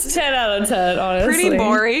 That was 10 out of 10, honestly. Pretty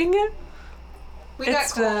boring. We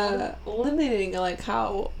It's limiting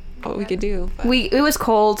what we could do. But. It was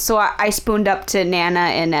cold, so I spooned up to Nana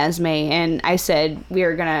and Esme, and I said we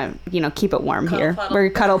were gonna, keep it warm here. puddle. We're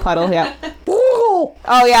cuddle puddle, yeah. Oh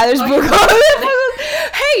yeah, there's Boogle.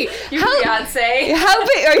 Hey, Beyonce. how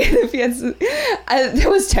big? Oh, yeah, the fiance. That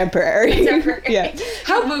was temporary. Yeah.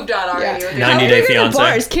 How moved on already? Yeah. 90 Day Fiance.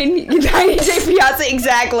 Bars can 90 Day Fiance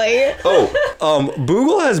exactly. Oh,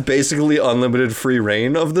 Boogle has basically unlimited free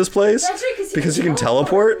reign of this place because he can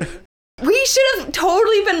teleport. We should have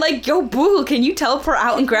totally been like, yo, Boogle, can you teleport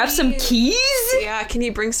out and grab some keys? Yeah, can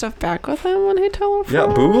he bring stuff back with him when he teleports? Yeah,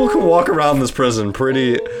 Boogle can walk around this prison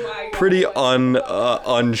pretty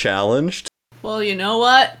unchallenged. Well, you know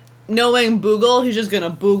what? Knowing Boogle, he's just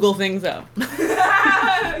gonna Boogle things up.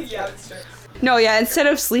 No, yeah, instead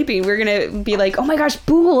of sleeping, we're gonna be like, oh my gosh,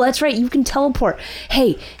 Boogle, that's right, you can teleport.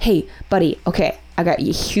 Hey, buddy, okay, I got a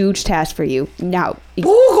huge task for you. Now,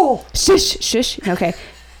 Boogle! Shush, okay.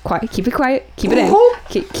 Quiet, keep it quiet, keep it in.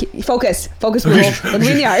 Focus, Boogle. Look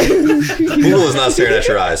me in the eye. Boogle is not staring at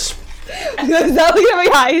your eyes. Not looking at my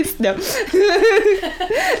eyes. No. That's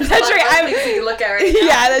right. Look at right now.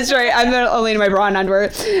 Yeah, that's right. I'm only in my bra and underwear.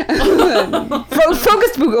 Focus,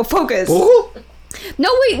 Boogle. Focus. Boogle? No,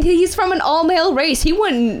 wait. He's from an all-male race. He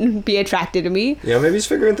wouldn't be attracted to me. Yeah, maybe he's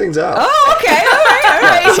figuring things out. Oh, okay. All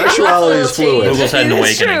right. Sexuality is fluid. Boogle's had an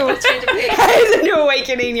awakening. It's true. It's a new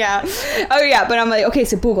awakening, yeah. Oh, yeah. But I'm like, okay,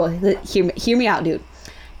 so Boogle, hear me out, dude.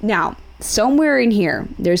 Now, somewhere in here,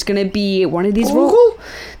 there's going to be one of these rules.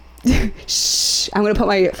 Shh. I'm going to put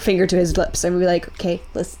my finger to his lips. I'm going to be like, okay,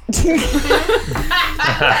 listen. To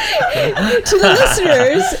the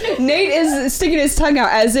listeners, Nate is sticking his tongue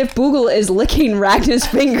out as if Boogle is licking Ragnar's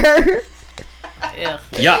finger. Yeah.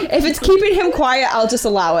 If it's keeping him quiet, I'll just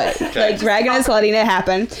allow it. Like, Ragnar is letting it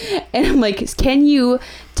happen. And I'm like, can you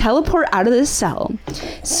teleport out of this cell,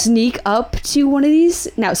 sneak up to one of these?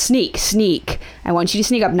 Now, sneak. I want you to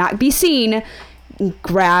sneak up, not be seen.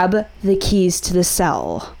 Grab the keys to the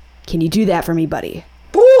cell. Can you do that for me, buddy?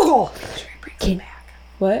 Boogle!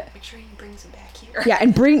 What? Make sure he brings him back here. Yeah,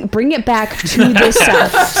 and bring it back to this cell.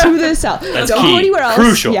 To this cell. That's Don't key. go anywhere else.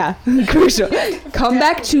 Crucial. Yeah, crucial. Come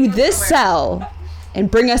back to this cell and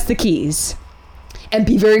bring us the keys. And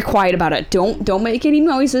be very quiet about it. Don't make any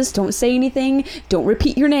noises. Don't say anything. Don't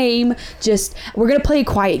repeat your name. Just, we're gonna play a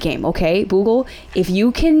quiet game, okay, Boogle? If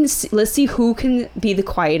you can, let's see who can be the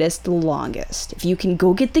quietest the longest. If you can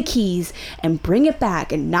go get the keys and bring it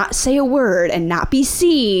back and not say a word and not be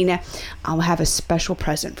seen, I'll have a special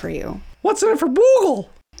present for you. What's in it for Boogle?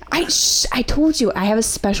 I told you I have a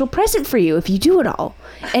special present for you if you do it all.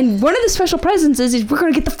 And one of the special presents is we're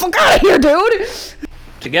gonna get the fuck out of here, dude.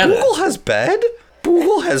 Together. Boogle has bed?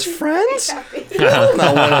 Boogle has friends? Boogle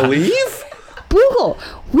not want to leave? Boogle,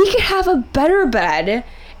 we could have a better bed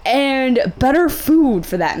and better food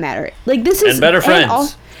for that matter. Like this is And better friends.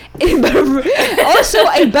 also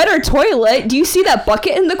a better toilet. Do you see that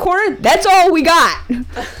bucket in the corner? That's all we got.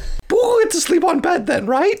 Boogle gets to sleep on bed then,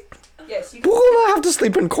 right? Yes, you Boogle don't have to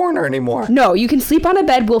sleep in corner anymore. No, you can sleep on a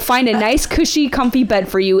bed. We'll find a nice, cushy, comfy bed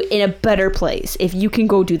for you in a better place if you can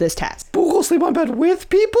go do this task. Boogle sleep on bed with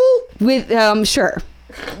people? With sure.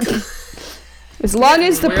 As long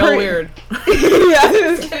as the Real weird. Yeah.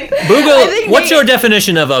 Boogle, what's your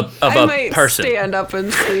definition of I a might person? stand up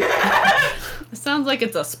and sleep. It sounds like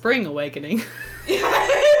it's a spring awakening.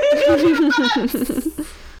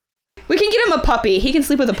 We can get him a puppy. He can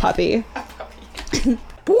sleep with a puppy.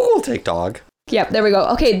 Boogle will take dog. Yep, there we go.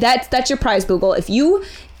 Okay, that's your prize, Boogle. If you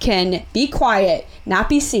can be quiet, not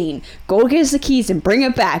be seen, go get us the keys and bring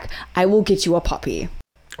it back, I will get you a puppy.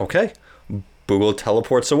 Okay. Boogle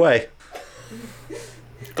teleports away.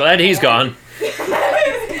 Glad he's gone.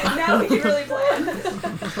 Now you really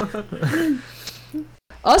plan.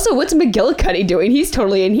 Also, what's McGillicuddy doing? He's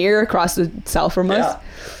totally in here across the cell from us.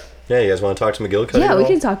 Yeah, you guys want to talk to McGillicuddy? Yeah, at we all?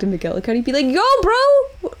 can talk to McGillicuddy. Be like, yo, bro,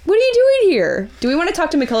 what are you doing here? Do we want to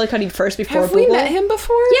talk to McGillicuddy first before Have we Boogle? met him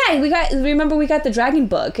before? Yeah, remember we got the dragon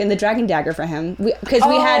book and the dragon dagger for him. Because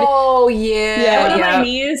we had... Oh, yeah. Yeah, I went on yeah. my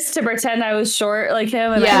knees to pretend I was short like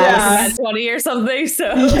him, and Yes. I was at 20 or something.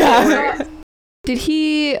 So Yeah. Did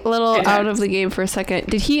he, a little out of the game for a second,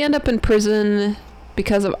 did he end up in prison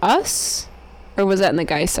because of us? Or was that in the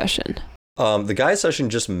guy's session? The guy session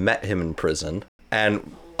just met him in prison,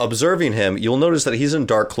 and observing him, you'll notice that he's in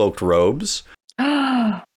dark cloaked robes.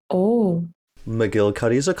 oh,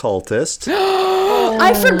 McGillicuddy's a cultist.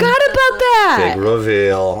 I forgot about that. Big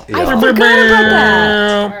reveal. I Yeah. forgot about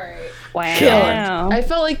that. wow. I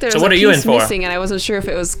felt like there was So what a are you in piece for? missing, and I wasn't sure if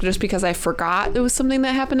it was just because I forgot it was something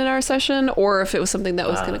that happened in our session, or if it was something that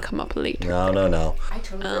was going to come up later. No.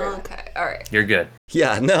 Okay, all right. You're good.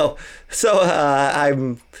 Yeah, no. So,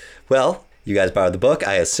 well, you guys borrowed the book.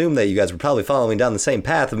 I assume that you guys were probably following down the same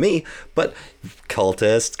path of me, but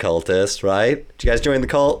cultist, right? Did you guys join the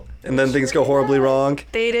cult? and then things go horribly wrong.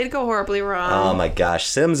 They did go horribly wrong. Oh my gosh,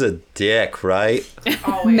 Sim's a dick, right?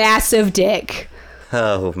 Massive dick.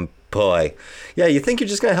 Oh boy. Yeah, you think you're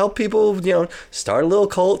just gonna help people, start a little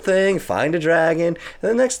cult thing, find a dragon,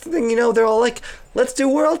 and the next thing you know, they're all like, let's do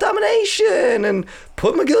world domination and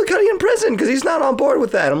put McGillicuddy in prison because he's not on board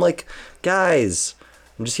with that. I'm like, guys,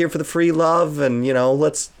 I'm just here for the free love and,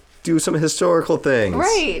 let's do some historical things.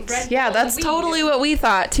 Right. Yeah, that's totally what we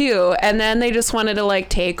thought too. And then they just wanted to like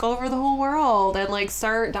take over the whole world and like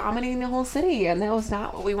start dominating the whole city, and that was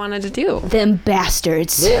not what we wanted to do. Them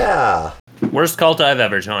bastards. Yeah. Worst cult I've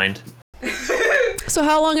ever joined. So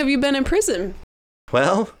how long have you been in prison?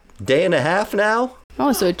 Well, day and a half now.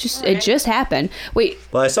 Oh, so it just happened. Wait,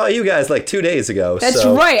 Well, I saw you guys like 2 days ago. that's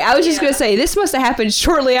so. right. I was just gonna say this must have happened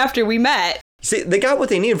shortly after we met. See, they got what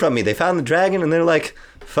they needed from me. They found the dragon and they're like,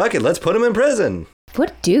 fuck it, let's put him in prison.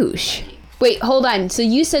 What a douche. Wait, hold on. So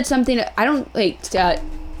you said something. I don't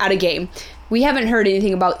out of game. We haven't heard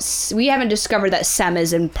anything about. We haven't discovered that Sem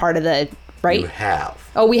is in part of the right. You have.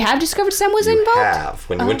 Oh, we have discovered Sem was You involved. have.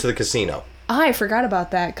 When you went to the casino. Oh, I forgot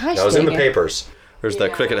about that. Gosh, That was in the dang it. papers. There's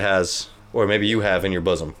that Cricket has, or maybe you have in your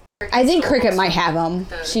bosom. I think Cricket might have him.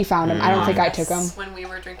 She found him. I don't think I took him. When we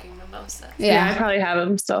were drinking mimosa. Yeah, I Yeah. probably have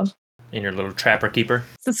them still. In your little trapper keeper.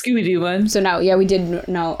 It's the Scooby Doo one. So now, yeah, we did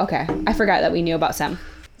know. Okay, I forgot that we knew about Sem.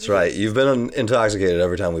 That's right. You've been intoxicated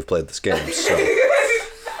every time we've played this game, so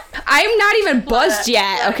I'm not even buzzed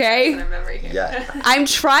yet. Okay. yeah. I'm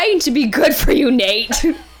trying to be good for you, Nate.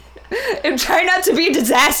 I'm trying not to be a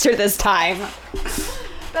disaster this time.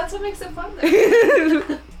 That's what makes it fun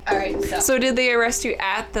though. All right, So did they arrest you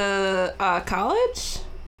at the college?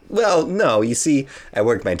 Well, no, you see, I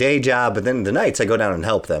work my day job, but then the nights I go down and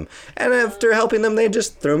help them. And after helping them, they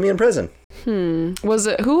just throw me in prison. Was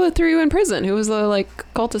it who threw you in prison? Who was the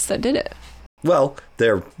cultist that did it? Well,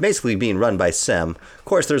 they're basically being run by Sem. Of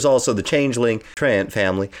course, there's also the Changeling Trant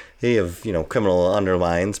family. They have, criminal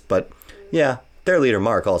underlines, but yeah, their leader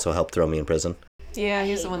Mark also helped throw me in prison. Yeah,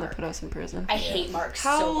 he's the one that put us in prison. I hate Mark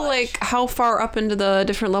How so much. how far up into the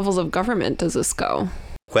different levels of government does this go?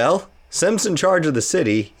 Well, Sem's in charge of the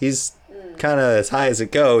city. He's kind of as high as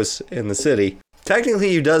it goes in the city. Technically,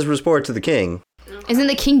 he does report to the king. Isn't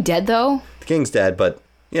the king dead though? The king's dead, but,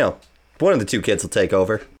 one of the two kids will take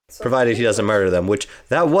over. Provided he doesn't murder them, which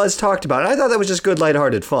that was talked about. I thought that was just good,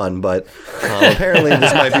 lighthearted fun, but apparently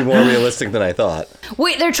this might be more realistic than I thought.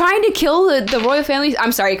 Wait, they're trying to kill the royal family?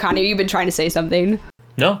 I'm sorry, Connie, you've been trying to say something.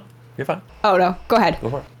 No, you're fine. Oh, no. Go ahead. Go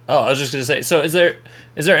for it. Oh, I was just gonna say. So, is there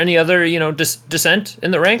any other dissent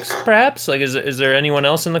in the ranks? Perhaps like is there anyone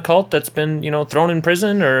else in the cult that's been thrown in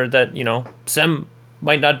prison or that Sem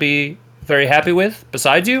might not be very happy with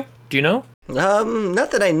besides you? Do you know?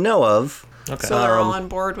 Not that I know of. Okay. So they're all on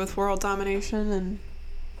board with world domination and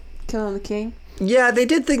killing the king? Yeah, they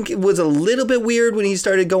did think it was a little bit weird when he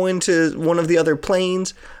started going to one of the other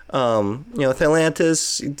planes.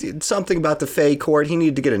 Thalantis, something about the Fae court. He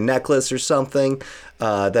needed to get a necklace or something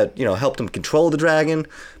that, helped him control the dragon.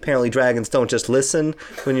 Apparently dragons don't just listen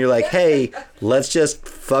when you're like, hey, let's just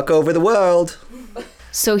fuck over the world.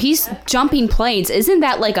 So he's jumping planes. Isn't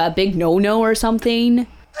that like a big no-no or something?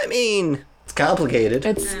 I mean, it's complicated.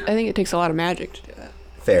 I think it takes a lot of magic to do that.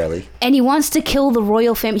 Fairly. And he wants to kill the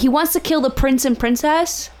royal family. He wants to kill the prince and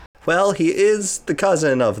princess? Well, he is the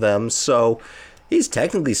cousin of them, so he's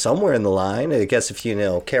technically somewhere in the line. I guess if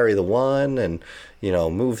carry the one and,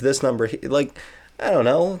 move this number, I don't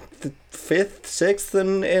know, the 5th,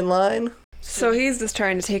 6th in line. So he's just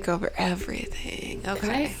trying to take over everything.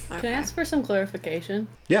 Okay. Can I ask for some clarification?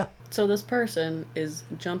 Yeah. So this person is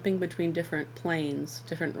jumping between different planes,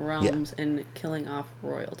 different realms, and killing off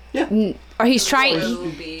royalty. Or he's trying...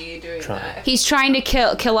 Be doing that. He's trying to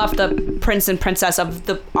kill off the prince and princess of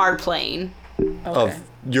our plane. Of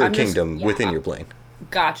your I'm just- kingdom within your plane.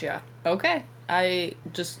 Gotcha. Okay. I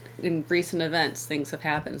just, in recent events, things have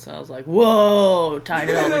happened, so I was like, whoa, tied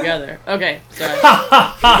it all together. Okay, sorry.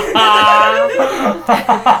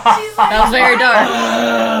 That was very dark.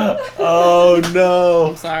 Oh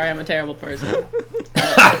no. I'm sorry, I'm a terrible person.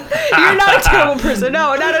 You're not a terrible person.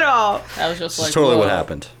 No, not at all. That was just like, That's totally whoa. what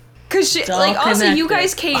happened. Cause all also you connected.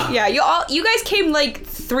 guys came, you guys came like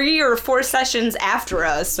 3 or 4 sessions after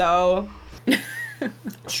us, so.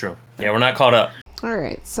 It's true. Yeah, we're not caught up. All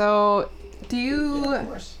right. So do you... I'm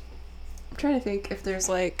trying to think if there's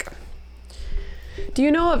do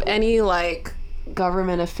you know of any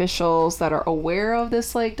government officials that are aware of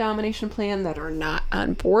this domination plan that are not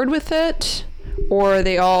on board with it, or are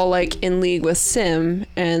they all in league with Sim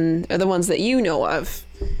and are the ones that you know of,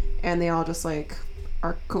 and they all just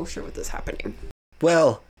are kosher with this happening?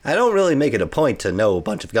 Well, I don't really make it a point to know a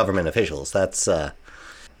bunch of government officials. That's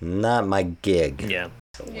not my gig. Yeah.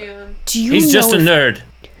 Do you He's just know a nerd.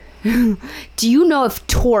 Do you know if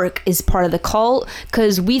Torque is part of the cult?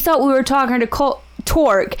 Because we thought we were talking to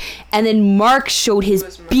Torque, and then Mark showed his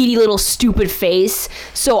beady little stupid face.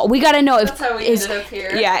 So we gotta know if That's how we ended up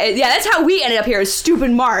here. Yeah, that's how we ended up here. Is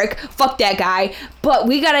stupid Mark? Fuck that guy. But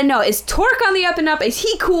we gotta know: is Torque on the up and up? Is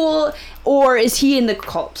he cool, or is he in the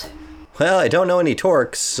cult? Well, I don't know any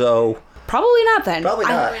Torques, so Probably not then. Probably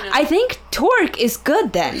not. I think Torque is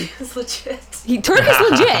good then. It's legit. Torque is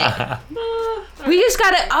legit. We just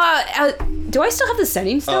gotta. Do I still have the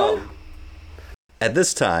sending stone? at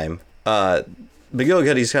this time,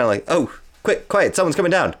 McGillicuddy's kind of like, oh, quiet, someone's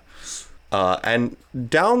coming down. And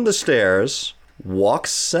down the stairs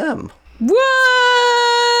walks Sem.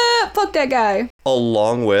 What? Fuck that guy.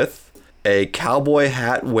 Along with a cowboy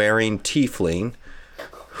hat wearing tiefling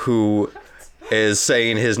who is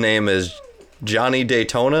saying his name is Johnny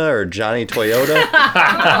Daytona or Johnny Toyota.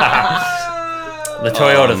 The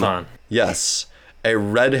Toyota-thon. Yes, a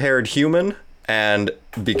red-haired human. And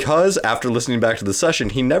because after listening back to the session,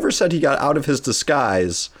 he never said he got out of his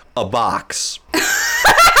disguise a box.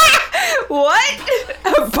 What?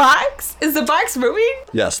 A box? Is the box moving?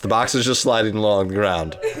 Yes, the box is just sliding along the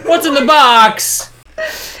ground. What's in the box?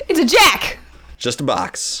 It's a jack. Just a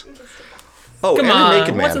box. Oh, Come and on. a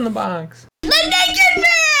naked man. What's in the box? The Naked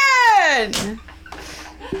Man!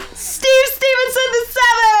 Steve Stevenson the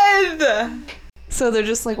Seventh! So they're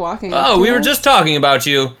just like walking. Oh, we were just talking about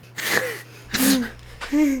you.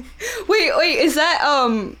 Wait, is that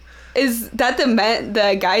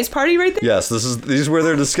the guys' party right there? Yes, these were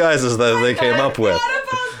their disguises that they came up with.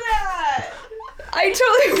 I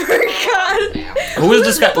totally forgot. Who was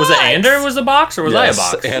this guy? Was it Ander was the box, or was I a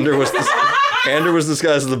box? Ander was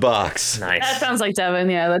disguised as the box. That Nice. sounds like Devin.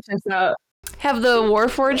 Yeah, that checks out. Have the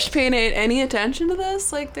Warforged paid any attention to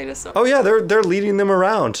this? Like they just. Oh yeah, they're leading them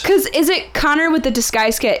around. Cause is it Connor with the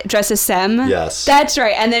disguise kit dressed as Sem? Yes. That's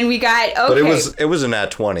right. And then we got okay. But it was an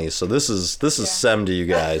at 20, so this is Sem to you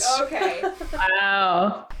guys. Okay.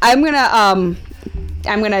 Wow. I'm gonna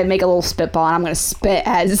make a little spitball and I'm gonna spit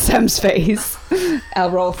at Sem's face.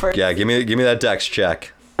 I'll roll first. Yeah, give me that dex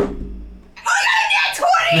check. I got a nat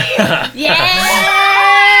 20! Yeah!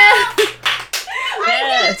 I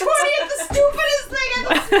got a 20 at the stupidest thing at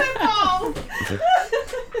the spitball!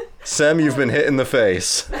 Sem, you've been hit in the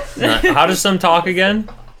face. How does some talk again?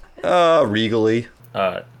 Regally.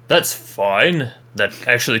 That's fine. That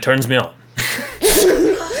actually turns me on.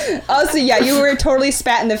 Oh, so yeah, you were totally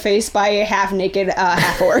spat in the face by a half-naked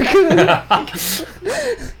half-orc.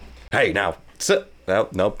 Hey, now, sit.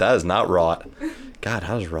 Nope, that is not Rot. God,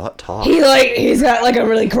 how does Rot talk? He's got like a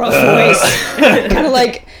really gross voice. Kind of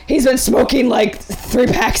like he's been smoking like 3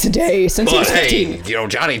 packs a day since he But was 15. hey,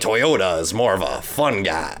 Johnny Toyota is more of a fun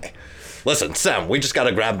guy. Listen, Sem, we just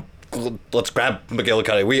gotta let's grab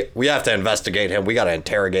McGillicuddy. We have to investigate him. We gotta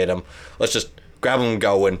interrogate him. Let's just grab him and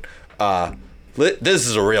go. And this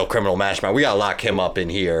is a real criminal mastermind. We gotta lock him up in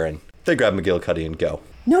here. And they grab McGillicuddy and go.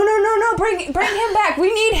 No, bring him back.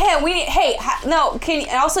 We need him.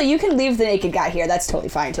 Also, you can leave the naked guy here. That's totally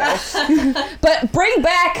fine too. But bring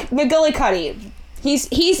back McGillicuddy.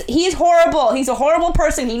 He's horrible. He's a horrible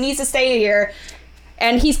person. He needs to stay here.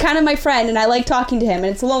 And he's kind of my friend, and I like talking to him, and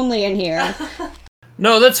it's lonely in here.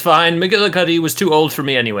 No, that's fine. McGillicuddy was too old for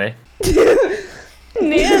me anyway. How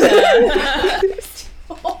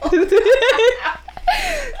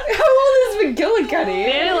old is McGillicuddy?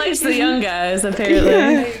 Nana likes the young guys,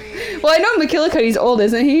 apparently. Well, I know McGillicuddy's old,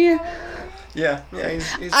 isn't he? Yeah,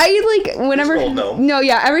 he's I like whenever. He's an old gnome. No,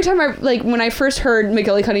 yeah. Every time when I first heard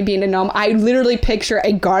McGillicuddy being a gnome, I literally picture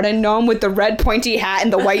a garden gnome with the red pointy hat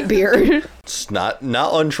and the white beard. It's not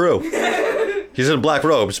untrue. He's in black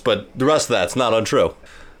robes, but the rest of that's not untrue.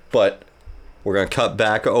 But we're gonna cut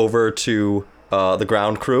back over to the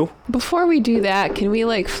ground crew. Before we do that, can we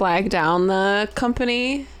like flag down the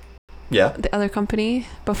company? Yeah. The other company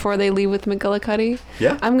before they leave with McGillicuddy?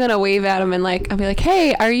 Yeah. I'm gonna wave at him and I'll be like,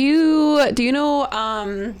 hey, do you know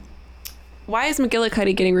why is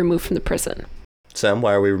McGillicuddy getting removed from the prison? Sem,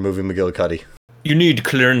 why are we removing McGillicuddy? You need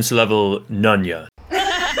clearance level none yet.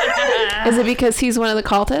 Is it because he's one of the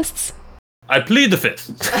cultists? I plead the fifth.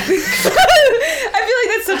 I feel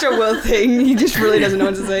like that's such a Will thing. He just really doesn't know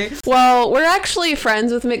what to say. Well, we're actually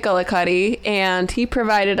friends with McGillicuddy, and he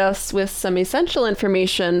provided us with some essential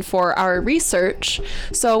information for our research,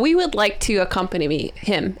 so we would like to accompany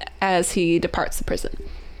him as he departs the prison.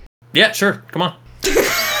 Yeah, sure. Come on. Oh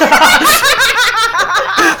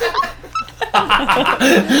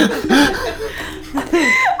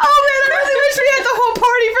man, I really wish we had the whole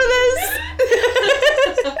party for this.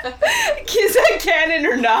 Is that canon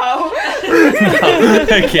or no?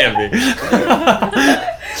 It can't be.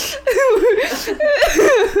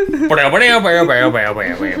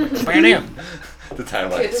 The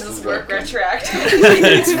timeline. This is work retroactive.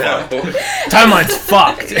 Timeline's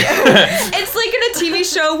fucked. It's like in a TV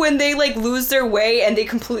show when they like lose their way and they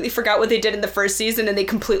completely forgot what they did in the first season and they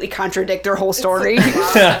completely contradict their whole story.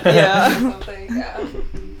 Yeah.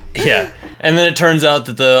 Yeah. And then it turns out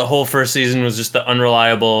that the whole first season was just the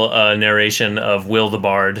unreliable narration of Will the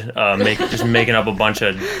Bard just making up a bunch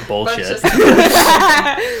of bullshit.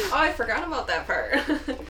 Oh, I forgot about that part.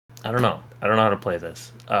 I don't know how to play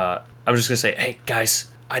this. I'm just gonna say, hey guys,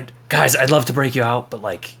 I'd love to break you out, but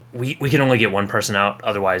like we can only get one person out,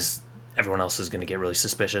 otherwise everyone else is gonna get really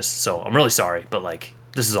suspicious. So I'm really sorry, but like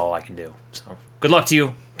this is all I can do. So good luck to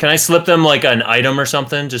you. Can I slip them like an item or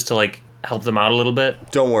something just to like help them out a little bit?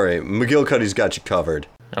 Don't worry, McGillicuddy's got you covered.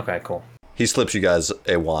 Okay, cool. He slips you guys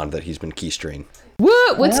a wand that he's been keystering.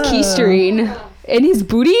 What? What's keystering? In his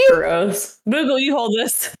booty? Gross. Google, you hold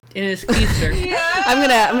this. In his keister. I'm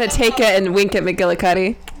gonna take it and wink at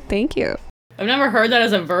McGillicuddy. Thank you. I've never heard that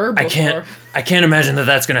as a verb before. I can't imagine that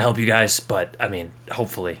that's gonna help you guys, but I mean,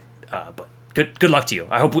 hopefully. But good luck to you.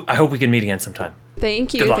 I hope we can meet again sometime.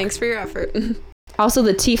 Thank you. Good luck. Thanks for your effort. Also,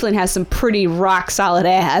 the tiefling has some pretty rock solid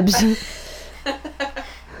abs.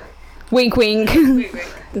 Wink, wink.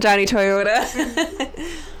 Johnny Toyota.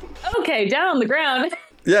 Okay, down on the ground.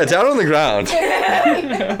 Yeah, down on the ground.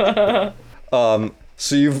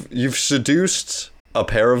 So you've seduced a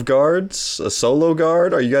pair of guards, a solo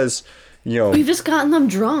guard. Are you guys, We've just gotten them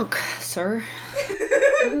drunk, sir.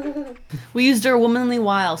 We used our womanly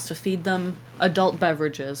wiles to feed them adult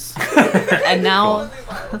beverages. And now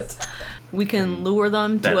we can lure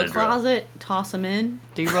them to a closet, toss them in,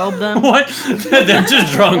 derobe them. What? They're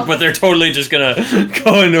just drunk, but they're totally just gonna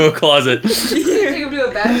go into a closet. Take him to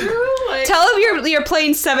a bedroom? Like, Tell him you're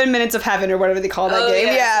playing 7 Minutes of Heaven or whatever they call that game.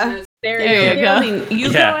 Yeah. There you go. You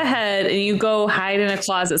Yeah. go ahead and you go hide in a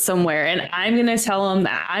closet somewhere, and I'm gonna tell him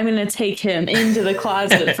that I'm gonna take him into the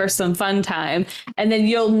closet for some fun time, and then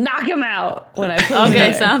you'll knock him out when I put him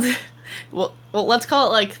Okay, there. sounds. Well, let's call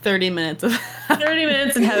it like 30 minutes of 30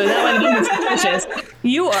 minutes in heaven. That might be suspicious.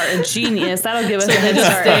 You are a genius. That'll give us a head just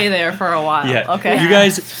start. stay there for a while. Yeah. Okay. You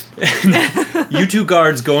guys, you two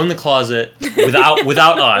guards go in the closet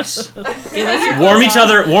without us. Warm each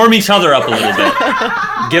other up a little bit.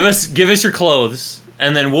 Give us your clothes,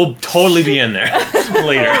 and then we'll totally be in there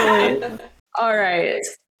later. All right.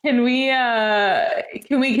 Can we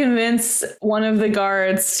convince one of the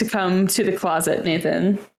guards to come to the closet,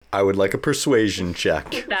 Nathan? I would like a persuasion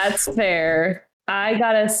check. That's fair. I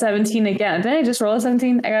got a 17 again. Did I just roll a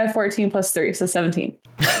 17? I got a 14 plus 3, so 17.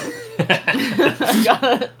 Got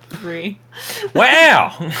a 3.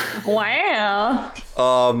 Wow. Wow.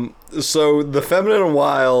 So the feminine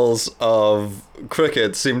wiles of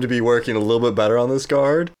Cricket seem to be working a little bit better on this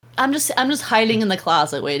guard. I'm just hiding in the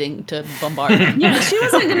closet waiting to bombard him. Yeah, she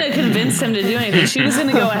wasn't going to convince him to do anything. She was going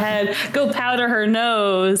to go ahead, go powder her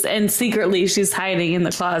nose, and secretly she's hiding in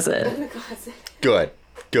the closet. Good.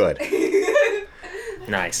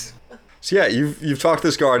 Nice. So yeah, you've talked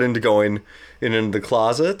this guard into going into the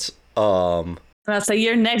closet. And I'll say,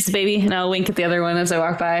 "You're next, baby," and I'll wink at the other one as I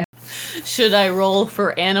walk by. Should I roll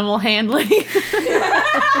for animal handling?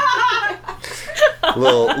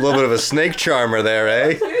 Little bit of a snake charmer there,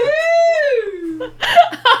 eh?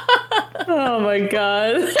 Oh my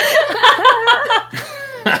god.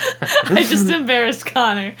 I just embarrassed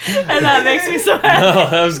Connor, and that makes me so happy. Oh,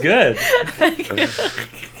 that was good.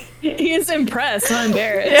 He is impressed, not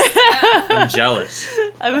embarrassed. I'm jealous.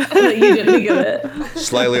 That you didn't think of it.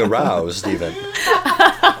 Slightly aroused, even.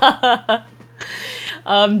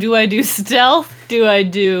 Do I do stealth? Do I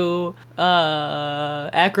do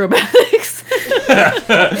acrobatics?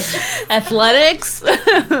 Athletics?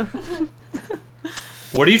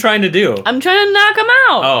 What are you trying to do? I'm trying to knock him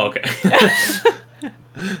out. Oh, okay.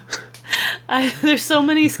 There's so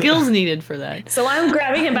many skills needed for that. So I'm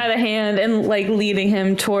grabbing him by the hand and like leading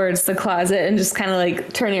him towards the closet and just kind of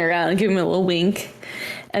like turning around and giving him a little wink.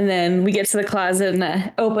 And then we get to the closet and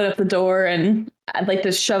I open up the door and I'd like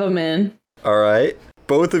to shove him in. All right.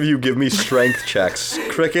 Both of you give me strength checks.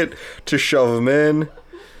 Cricket to shove him in,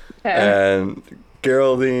 and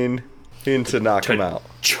Geraldine in to knock him out.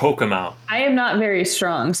 Choke him out. I am not very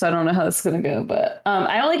strong, so I don't know how this is going to go, but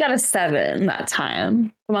I only got a 7 that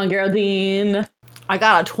time. Come on, Geraldine. I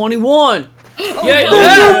got a 21.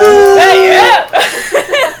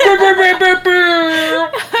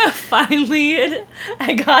 Finally,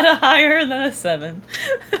 I got a higher than a 7.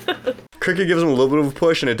 Cricket gives him a little bit of a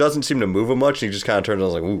push, and it doesn't seem to move him much, and he just kind of turns and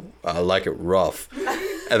is like, ooh, I like it rough.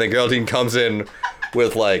 And then Geraldine comes in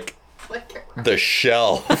with like the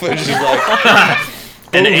shelf, and she's like,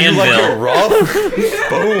 An "Oh, you like it anvil. rough?"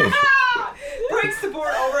 Boom. Breaks the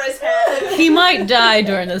board over his head. He might die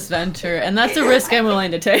during this venture, and that's a risk I'm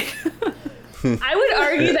willing to take. I would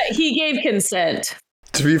argue that he gave consent.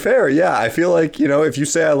 To be fair, yeah, I feel like, you know, if you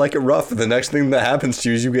say I like it rough, and the next thing that happens to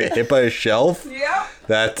you is you get hit by a shelf, Yep.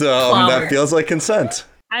 that feels like consent.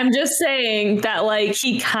 I'm just saying that, like,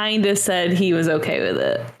 he kind of said he was okay with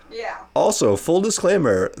it. Yeah. Also, full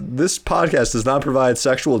disclaimer, this podcast does not provide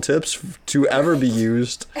sexual tips to ever be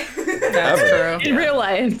used. That's Ever. true. In real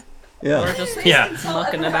life. We're Yeah. just Yeah.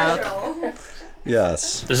 mucking about.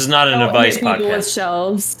 Yes. This is not an Don't advice hit people with podcast.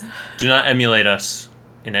 shelves. Do not emulate us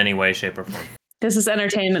in any way, shape, or form. This is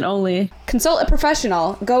entertainment only. Consult a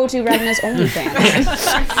professional. Go to Ragna's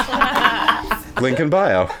OnlyFans. Link in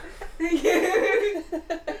bio.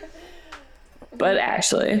 But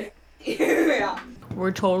actually, Yeah. We're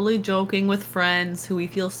totally joking with friends who we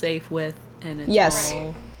feel safe with, and it's Yes.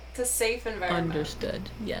 all It's a safe environment. understood.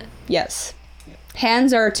 Yes. Yes.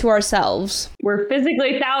 Hands are to ourselves. we're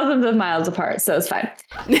physically thousands of miles apart, so it's fine.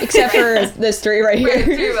 Except for this three right The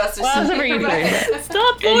three here. of us are Well, except for sitting you three.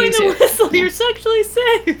 Stop And blowing you the too. whistle. You're sexually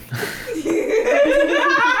safe.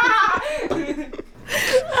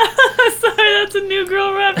 Sorry, that's a New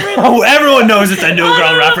Girl reference. Oh, everyone knows it's a New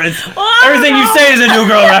Girl reference. Everything you say is a New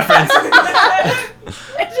Girl reference.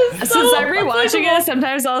 Since I'm rewatching it,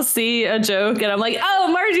 sometimes I'll see a joke and I'm like, oh,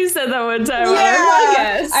 Margie said that one time on our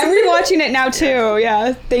podcast. I'm rewatching it now too.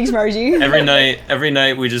 Yeah. Thanks, Margie. Every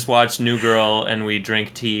night we just watch New Girl and we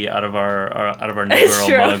drink tea out of our New It's Girl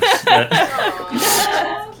true. mugs.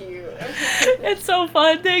 That's cute. It's so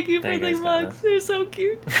fun. Thank you for Thank the you, mugs. Stella. They're so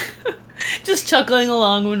cute. Just chuckling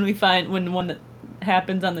along when one that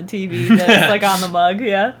happens on the TV that's like on the mug.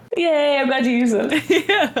 Yeah. Yay, I'm glad to use it.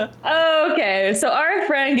 Yeah. Okay, so our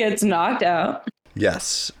friend gets knocked out.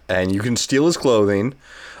 Yes. And you can steal his clothing.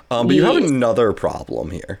 But you have Yes. another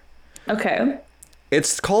problem here. Okay.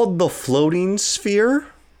 It's called the floating sphere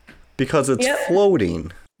because it's Yep.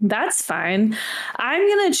 floating. That's fine. I'm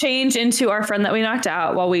gonna change into our friend that we knocked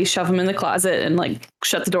out while we shove him in the closet and like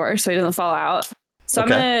shut the door so he doesn't fall out. So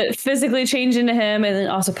Okay. I'm gonna physically change into him and then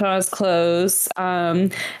also put on his clothes.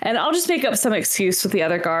 And I'll just make up some excuse with the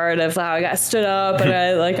other guard of how I got stood up and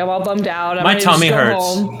I'm all bummed out. I'm My ready to just tummy go hurts.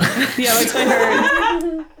 home. Yeah, my tummy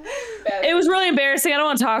hurts. It was really embarrassing. I don't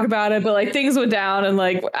want to talk about it, but like things went down and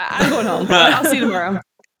like I'm going home. I'll see you tomorrow.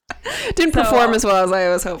 Didn't perform as well as I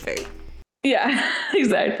was hoping. Yeah,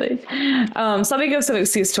 exactly. So I'll make up some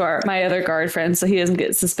excuse to my other guard friend so he doesn't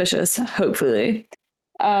get suspicious, hopefully.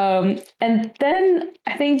 And then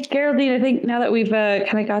I think Geraldine, now that we've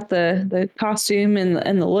kind of got the costume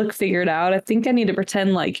and the look figured out, I think I need to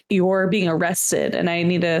pretend like you're being arrested and I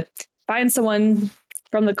need to find someone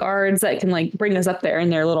from the guards that can like bring us up there in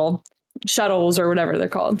their little shuttles or whatever they're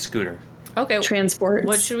called. Scooter. Okay. Transports.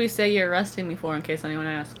 What should we say you're arresting me for in case anyone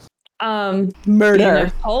asks? Being Murder.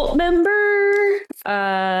 a cult member?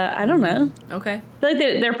 I don't know. Okay. I feel like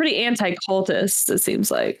they're pretty anti-cultists, it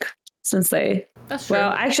seems like, since they... That's true.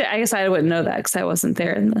 Well, actually, I guess I wouldn't know that because I wasn't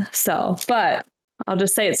there in the cell. But I'll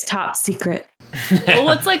just say it's top secret. Well,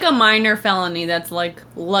 what's like a minor felony that's like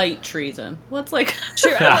light treason? What's like...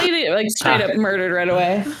 Sure, I want you to get like straight up murdered right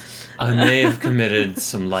away. I may have committed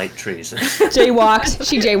some light treason. Jaywalked.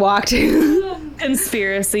 She jaywalked.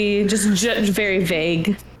 Conspiracy, just very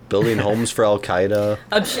vague. Building homes for Al Qaeda.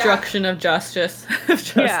 Obstruction of justice.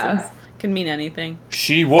 Justice. Yeah. Can mean anything.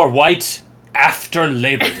 She wore white after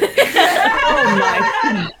Labor Day. Oh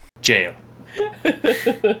my. Jail.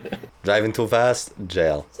 Driving too fast,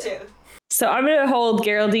 jail. So I'm gonna hold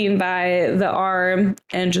Geraldine by the arm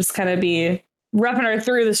and just kind of be roughing her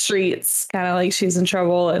through the streets, kind of like she's in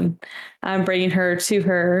trouble, and I'm bringing her to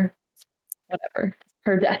her, whatever,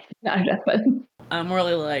 her death, not her death, but I'm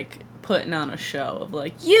really like putting on a show of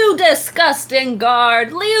like, you disgusting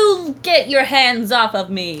guard, you get your hands off of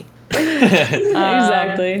me.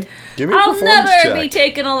 exactly. Give me a I'll performance never check. be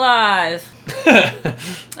taken alive.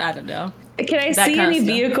 I don't know. Can I That see kind of any stuff.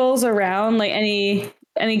 vehicles around, like any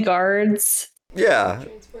guards? Yeah.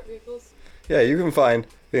 Yeah, you can find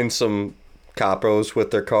in some capos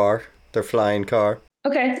with their flying car.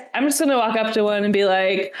 Okay, I'm just gonna walk up to one and be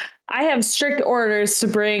like, I have strict orders to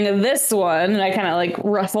bring this one, and I kind of like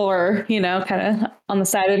ruffle her, kind of on the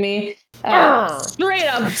side of me, straight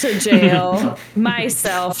up to jail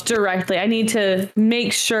myself directly. I need to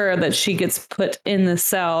make sure that she gets put in the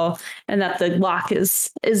cell and that the lock is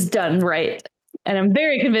done right. And I'm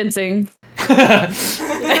very convincing.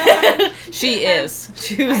 She is.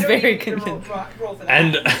 She was very convincing.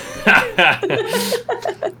 And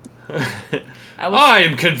I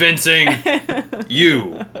am convincing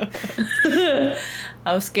you.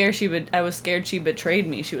 I was scared she betrayed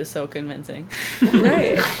me. She was so convincing.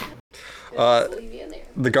 Right.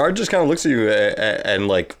 The guard just kind of looks at you and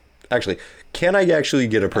like, actually, can I actually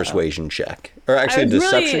get a persuasion check? Or actually a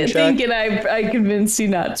deception really check? thinking I convinced you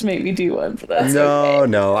not to make me do one, but that's okay.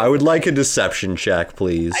 No. I would like a deception check,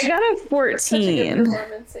 please. I got a 14.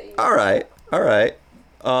 All right.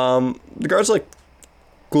 The guard's like,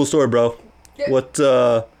 cool story, bro. What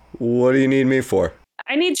do you need me for?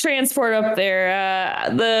 I need transport up there.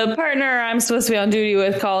 The partner I'm supposed to be on duty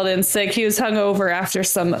with called in sick. He was hungover after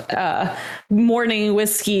some morning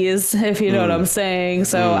whiskeys, if you know what I'm saying.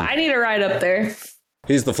 So I need a ride up there.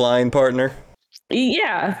 He's the flying partner.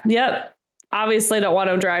 Yeah. Yep. Obviously, don't want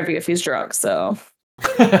him driving if he's drunk. So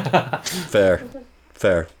Fair.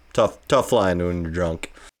 Tough flying when you're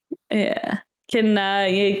drunk. yeah. Can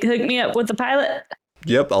you hook me up with the pilot?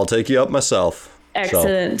 Yep, I'll take you up myself.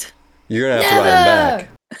 Excellent. So, you're gonna have to ride him back.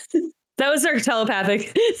 That was our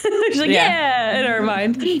telepathic. She's like, yeah, in our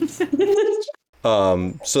mind.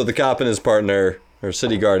 So the cop and his partner, or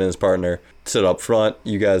city guard and his partner, sit up front.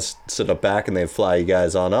 You guys sit up back, and they fly you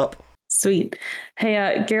guys on up. Sweet.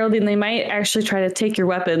 Hey, Geraldine, they might actually try to take your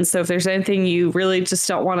weapons. So if there's anything you really just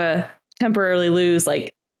don't want to temporarily lose,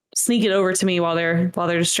 like sneak it over to me while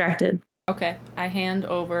they're distracted. Okay, I hand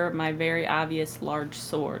over my very obvious large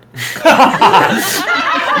sword.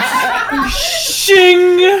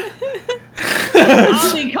 Shing!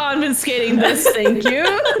 I'll be confiscating this, thank you.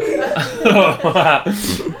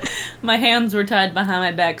 My hands were tied behind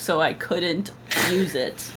my back, so I couldn't use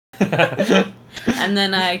it. And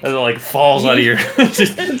then As it like falls out of your.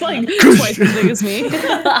 It's like twice as big as me.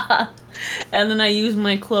 and then I use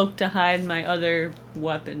my cloak to hide my other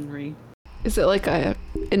weaponry. Is it like a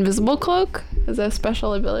invisible cloak? Is that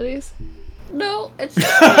special abilities? No, it's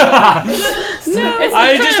I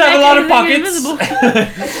just have a lot of pockets.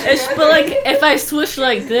 But like if I swoosh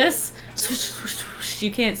like this, swoosh, swoosh, swoosh, you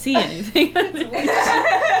can't see anything.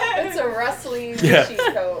 It's a rustling cheat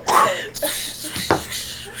code.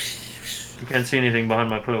 You can't see anything behind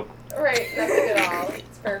my cloak. Right, nothing at all.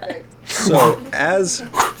 It's perfect. So as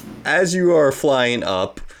you are flying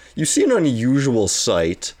up, you see an unusual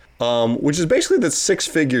sight, which is basically that 6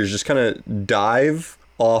 figures just kind of dive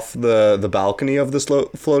off the balcony of this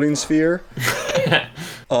floating sphere. They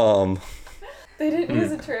didn't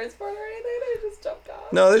use a transport or anything? They just jumped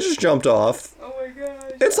off? No, they just jumped off. Oh my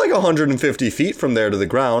gosh. It's like 150 feet from there to the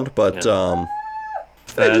ground, but Well,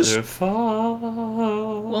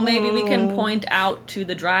 maybe we can point out to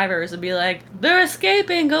the drivers and be like, they're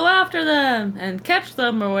escaping, go after them and catch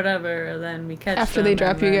them or whatever. And then we catch them. After they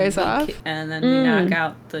drop you guys off? And then we knock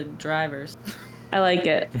out the drivers. I like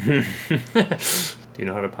it. Do you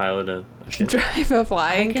know how to pilot a ship? Drive a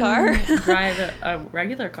flying I can car? drive a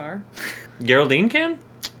regular car. Geraldine can?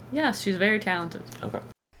 Yes, she's very talented. Okay.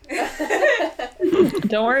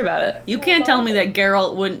 Don't worry about it. You can't tell me that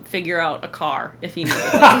Geralt wouldn't figure out a car if he knew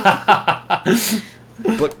it.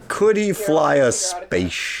 but could he fly a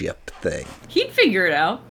spaceship thing? He'd figure it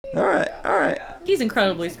out. All right. He's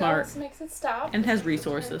incredibly smart Makes it stop. and has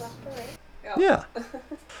resources. Yeah.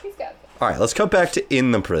 He's got All right, let's cut back to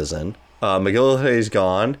in the prison. McGillivray's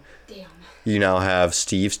gone. Damn. You now have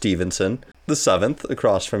Steve Stevenson, the 7th,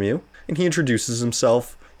 across from you, and he introduces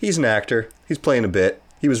himself. He's an actor. He's playing a bit.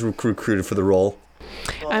 He was recruited for the role.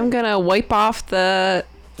 I'm gonna wipe off the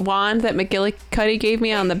wand that McGillicuddy gave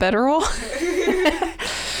me on the bedroll.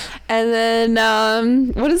 And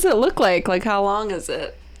then, what does it look like? Like, how long is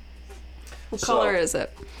it? What color is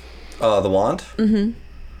it? The wand? Mm-hmm.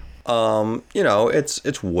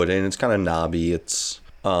 It's wooden. It's kind of knobby. It's,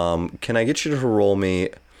 can I get you to roll me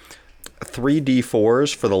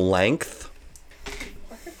 3d4s for the length?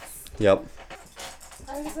 Yep.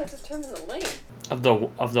 How does that determine the length? Of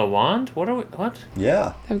the wand? What?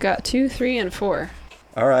 Yeah. I've got 2, 3, and 4.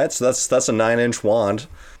 All right, so that's a 9-inch wand.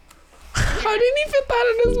 How did he fit that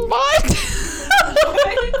in his butt?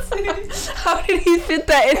 How did he fit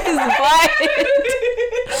that in his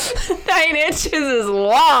butt? 9 inches is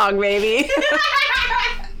long, baby.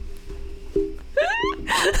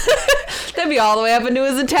 That'd be all the way up into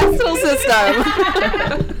his intestinal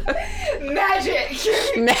system. Magic!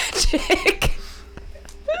 Magic.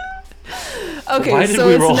 Okay, Why did so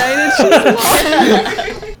we it's roll? 9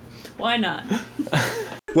 inches long. Why not?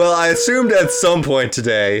 Well, I assumed at some point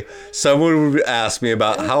today someone would ask me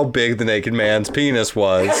about how big the naked man's penis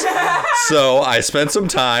was. So I spent some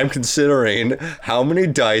time considering how many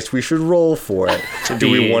dice we should roll for it. Do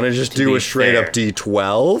we want to just do a straight up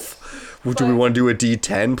D12? Do we want to do a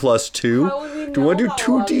D10 plus 2? How would we Do you want to do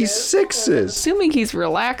 2d6s? Assuming he's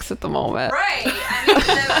relaxed at the moment. Right. I mean,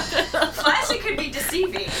 the flashing could be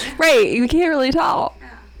deceiving. Right, you can't really tell.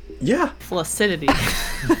 Yeah. Flaccidity.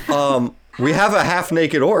 We have a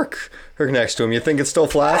half-naked orc next to him. You think it's still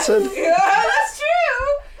flaccid? Yeah, that's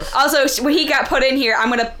true. Also, when he got put in here, I'm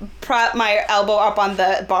gonna prop my elbow up on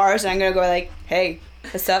the bars and I'm gonna go like, "Hey,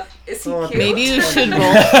 what's up?" Is he cute? Maybe you should roll.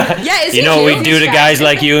 Yeah, is You he know what cute? we do to guys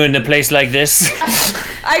like you in a place like this?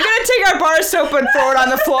 I'm gonna take our bar soap and throw it on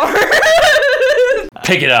the floor.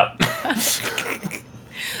 Pick it up.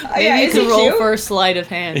 Maybe Yeah, you is could he roll cute? for a sleight of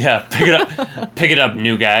hand. Yeah, pick it up. Pick it up,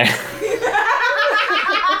 new guy.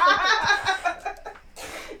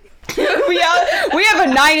 We have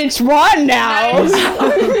a 9-inch wand now.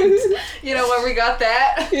 You know where we got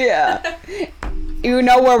that? Yeah. You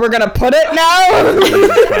know where we're gonna put it now?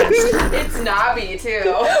 It's knobby too.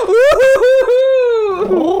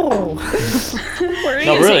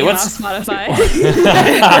 No, really, what's Spotify?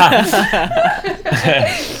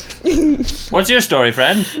 what's your story,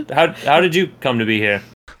 friend? How did you come to be here?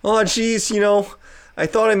 Oh, geez, I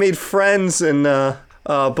thought I made friends, and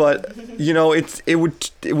but it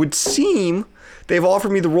would seem they've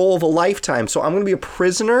offered me the role of a lifetime, so I'm gonna be a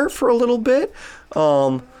prisoner for a little bit.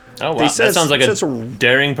 Oh wow, They that says- sounds like a says a-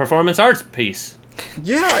 daring performance arts piece.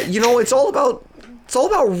 Yeah, it's all about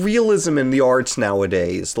realism in the arts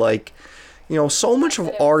nowadays. Like, so much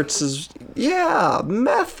of arts is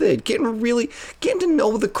method, getting to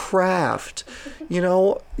know the craft.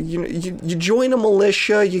 You join a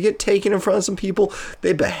militia, you get taken in front of some people,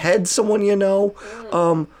 they behead someone you know.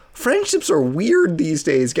 Friendships are weird these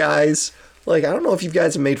days, guys. Like, I don't know if you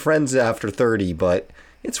guys have made friends after 30, but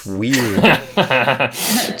it's weird.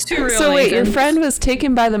 Too real. So wait, your Nathan. friend was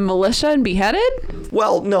taken by the militia and beheaded?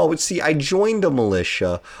 Well, no, see, I joined a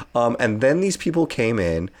militia, and then these people came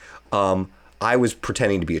in. I was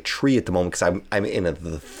pretending to be a tree at the moment because I'm in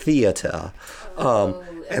the theater.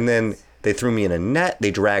 And then they threw me in a net.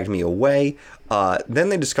 They dragged me away. Then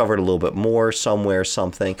they discovered a little bit more somewhere,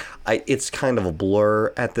 something. It's kind of a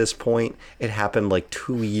blur at this point. It happened like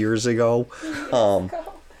 2 years ago.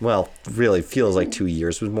 Well, really feels like 2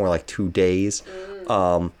 years. It was more like 2 days.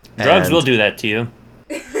 Drugs and- will do that to you.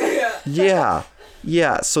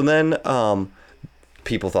 Yeah. So then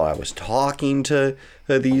people thought I was talking to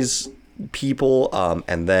these people,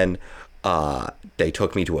 and then they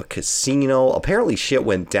took me to a casino. Apparently shit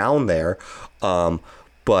went down there.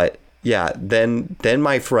 But yeah, then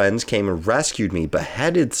my friends came and rescued me,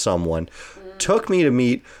 beheaded someone, took me to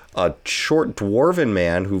meet a short dwarven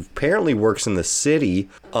man who apparently works in the city.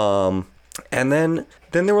 And then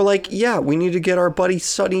they were like, yeah, we need to get our buddy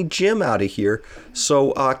Sonny Jim out of here.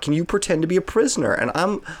 So can you pretend to be a prisoner? And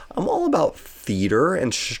I'm all about theater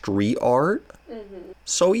and street art.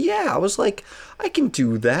 So yeah, I was like, I can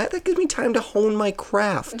do that. That gives me time to hone my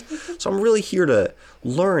craft. So I'm really here to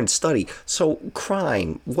learn, study. So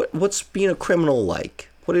crime, what's being a criminal like?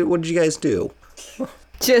 What did you guys do?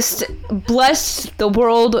 Just bless the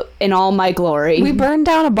world in all my glory. We burned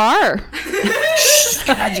down a bar.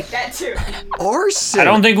 That too. Arson. I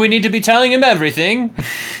don't think we need to be telling him everything.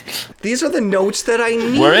 These are the notes that I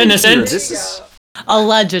need. We're innocent. here. This is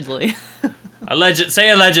Allegedly. Say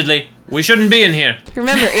allegedly. We shouldn't be in here.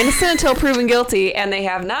 Remember, innocent until proven guilty, and they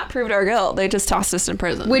have not proved our guilt. They just tossed us in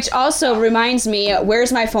prison. Which also reminds me,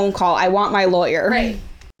 where's my phone call? I want my lawyer. Right.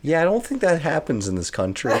 yeah. I don't think that happens in this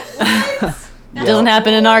country. Doesn't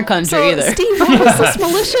happen in our country So, either. Steve, what was this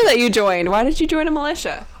militia that you joined? Why did you join a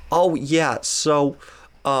militia? Oh yeah, so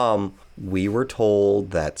we were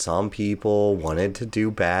told that some people wanted to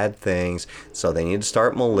do bad things, so they needed to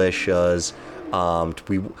start militias.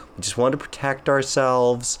 We just wanted to protect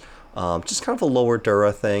ourselves. Just kind of a lower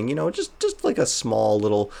Dura thing, just like a small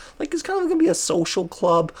little, like it's kind of gonna be a social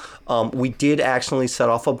club. We did accidentally set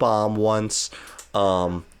off a bomb once.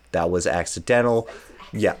 That was accidental.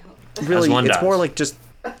 Yeah, really, one it's does. more like just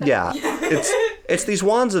it's these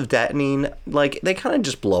wands of detonating, like they kind of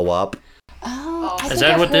just blow up. Is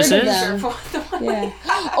that what this is? Yeah.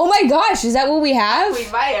 Oh my gosh, is that what we have? We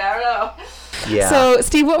might, I don't know. Yeah. So,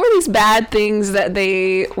 Steve, what were these bad things that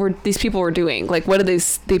these people were doing? Like, what did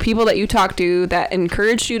the people that you talked to that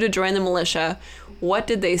encouraged you to join the militia, what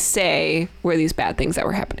did they say were these bad things that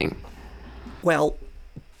were happening? Well,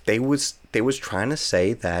 they was trying to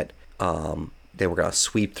say that they were gonna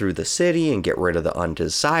sweep through the city and get rid of the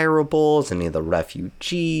undesirables, any of the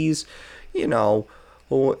refugees.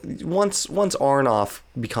 Once Arnoff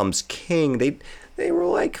becomes king, they were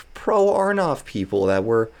like pro Arnoff people that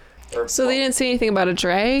were. So they didn't say anything about a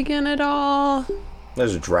dragon at all?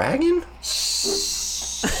 There's a dragon? So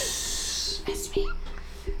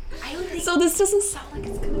this doesn't sound like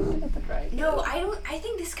it's gonna be No, I don't. I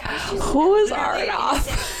think this guy's just Who is literally an Arnoff?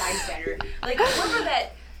 innocent bystander. Like, remember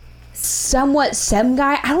that somewhat Sam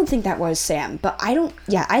guy? I don't think that was Sam, but I don't.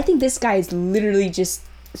 Yeah, I think this guy is literally just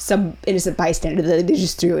some innocent bystander that they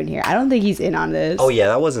just threw in here. I don't think he's in on this. Oh yeah,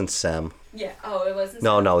 that wasn't Sem. Yeah. Oh, it wasn't.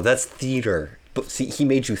 No, that's theater. But see, he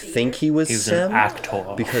made you think he was He's Sem an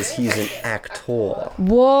actor. because he's an actor.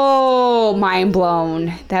 Whoa! Mind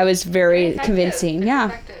blown. That was very convincing.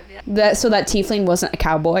 Yeah. That tiefling wasn't a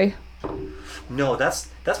cowboy. No, that's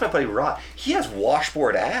my buddy Rod. He has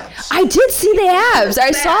washboard abs. I did see the abs.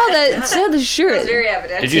 I saw that. Saw the shirt. Very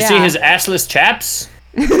evident. Did you see his assless chaps?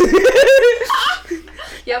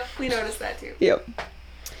 Yep, we noticed that too. Yep.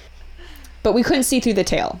 But we couldn't see through the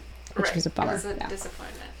tail, which was a bummer. It was a Yeah.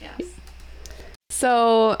 disappointment, yes.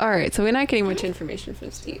 So, all right. So we're not getting much information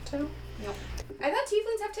from Steve. I thought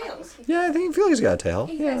tieflings have tails. Yeah, I think I feel like he's got a tail.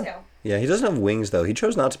 He's got a tail. Yeah, he doesn't have wings though. He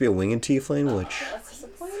chose not to be a winged tiefling, which That's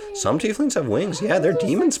disappointing. some tieflings have wings. Yeah, they're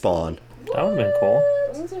demon spawn. That would've been cool.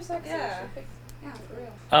 Wings are sexy. Yeah,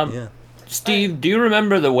 for real. Yeah. Steve, do you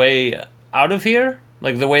remember the way out of here?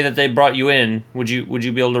 Like the way that they brought you in? Would you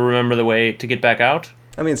be able to remember the way to get back out?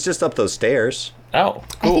 I mean, it's just up those stairs. Oh,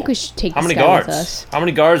 cool. I think we should take How this many guy guards? with us. How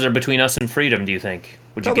many guards are between us and freedom? Do you think?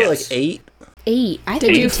 Would you Probably guess? like 8. 8. I think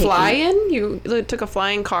Did we you could take fly 8. in? You took a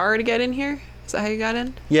flying car to get in here? Is that how you got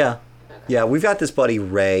in? Yeah. Yeah, we've got this buddy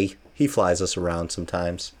Ray. He flies us around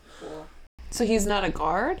sometimes. So he's not a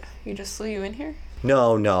guard? He just flew you in here?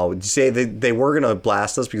 No. Say they were gonna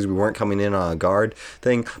blast us because we weren't coming in on a guard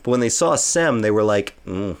thing. But when they saw Sem, they were like,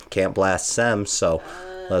 can't blast Sem, so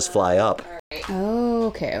let's fly up. Oh,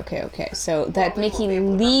 okay. So that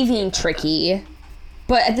making leaving tricky,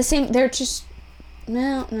 but at the same, they're just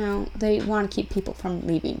no. They want to keep people from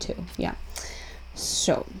leaving too. Yeah.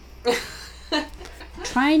 So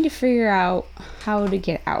trying to figure out how to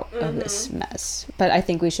get out of this mess, but I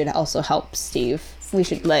think we should also help Steve. We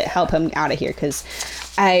should help him out of here because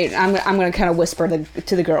I'm gonna kind of whisper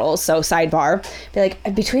to the girls. So sidebar, be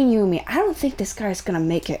like, between you and me, I don't think this guy's gonna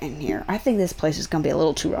make it in here. I think this place is gonna be a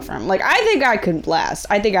little too rough for him. Like, I think I could blast.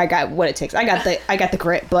 I think I got what it takes. I got the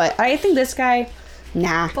grit, but I think this guy,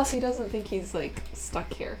 nah. Plus, he doesn't think he's, like,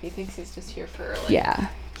 stuck here. He thinks he's just here for, like... Yeah.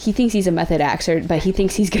 He thinks he's a method actor, but he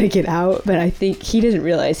thinks he's gonna get out. But I think he doesn't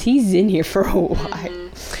realize he's in here for a while.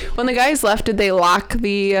 When the guys left, did they lock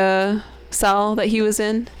the cell that he was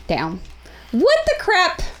in? Down. What the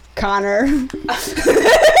crap, Connor?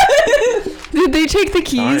 Did they take the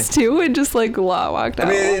keys too and just like walked out? I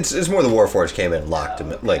mean, it's more the Warforged came in and locked him.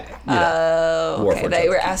 Like, you know. Okay, Warforged they took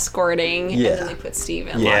were it. escorting Yeah. and then they put Steve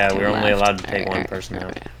in. Yeah, locked we him were only left. allowed to take one Alright, person out.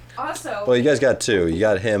 alright. Also, Well, you guys got 2. You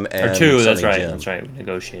got him and Or 2, that's Sonny right. Jim. That's right. We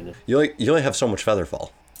negotiated. You only have so much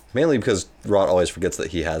Featherfall. Mainly because Rod always forgets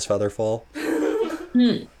that he has Featherfall.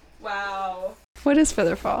 wow. What is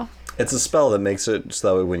Featherfall? It's a spell that makes it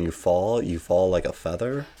so that when you fall like a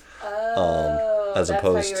feather. As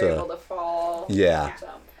opposed how you were to able to fall. yeah.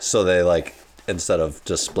 So they like instead of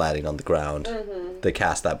just splatting on the ground, they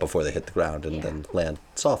cast that before they hit the ground and then land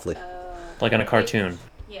softly. Like on a cartoon.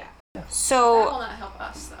 Yeah. That So will not help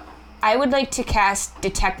us though. I would like to cast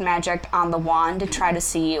Detect Magic on the wand to try to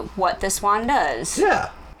see what this wand does. Yeah.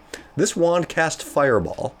 This wand cast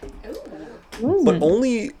Fireball, but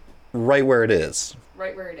only right where it is.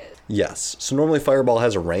 Right where it is. Yes. So normally Fireball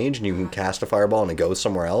has a range and you can cast a Fireball and it goes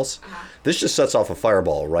somewhere else. This just sets off a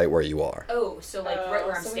Fireball right where you are. Oh, so like right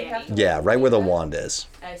where I'm so we have standing. Yeah, right where the wand is.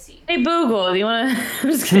 I see. Hey, Boogle, do you want to? I'm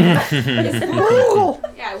just kidding.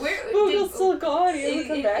 Yeah, where Boogle's still gone.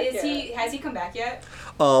 Has he come back yet?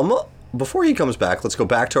 Before he comes back, let's go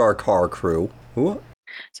back to our car crew. Ooh.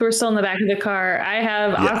 So we're still in the back of the car. I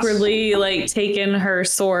have awkwardly taken her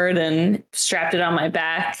sword and strapped it on my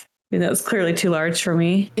back. I mean, that was clearly too large for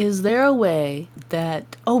me. Is there a way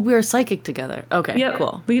that... Oh, we're psychic together. Okay, Yep,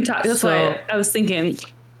 cool. we can talk. That's why I was thinking.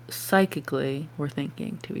 Psychically, we're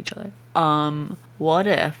thinking to each other. What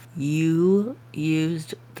if you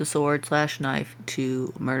used the sword/knife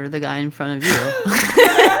to murder the guy in front of you?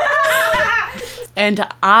 And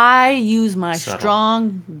I use my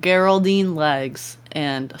strong Geraldine legs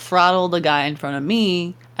and throttle the guy in front of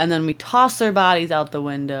me, and then we toss their bodies out the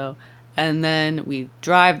window, and then we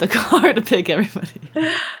drive the car to pick everybody.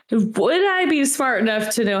 Would I be smart enough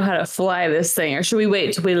to know how to fly this thing, or should we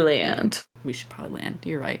wait till we land? We should probably land.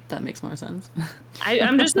 You're right. That makes more sense.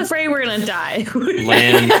 I'm just afraid we're gonna die.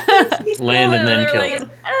 Land and then kill.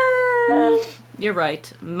 Like, You're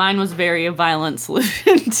right. Mine was very a violent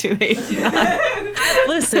solution to a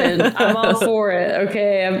Listen, I'm all for it.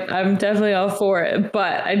 Okay, I'm definitely all for it,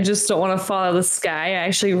 but I just don't want to fall out of the sky. I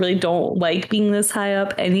actually really don't like being this high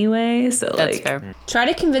up anyway. So That's like, fair. Try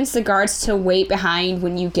to convince the guards to wait behind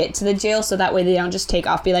when you get to the jail, so that way they don't just take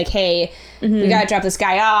off. Be like, hey, we gotta drop this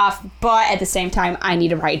guy off, but at the same time, I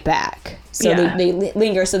need a ride back. So Yeah. they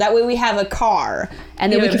linger. So that way we have a car,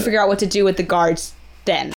 and then we Yeah. can figure out what to do with the guards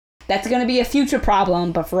then. That's gonna be a future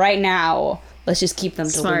problem, but for right now, let's just keep them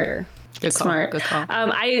to Smart. linger. Good call. Smart. Good call.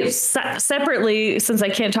 I separately, since I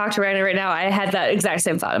can't talk to Ragnar right now, I had that exact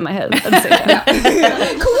same thought in my head at the same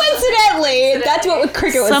time. Coincidentally, that's what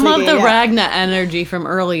Cricket was Some of thinking, the yeah. Ragna energy from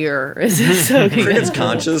earlier is soaking. Cricket's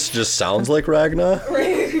conscious just sounds like Ragna.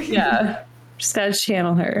 Yeah. Just gotta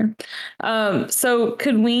channel her. So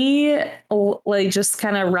could we like just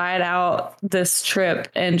kind of ride out this trip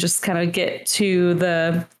and just kind of get to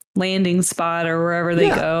the landing spot or wherever they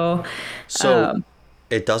go? So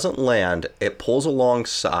it doesn't land. It pulls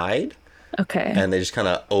alongside, Okay. and they just kind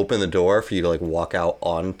of open the door for you to like walk out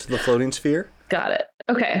onto the floating sphere. Got it.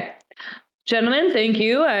 Okay. Gentlemen, thank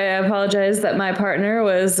you. I apologize that my partner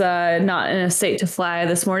was not in a state to fly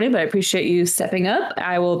this morning, but I appreciate you stepping up.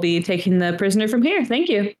 I will be taking the prisoner from here. Thank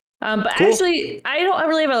you. But Cool. actually, I don't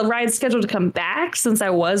really have a ride scheduled to come back since I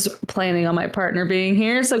was planning on my partner being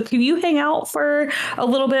here. So can you hang out for a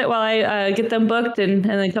little bit while I get them booked and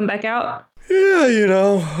then come back out? Yeah,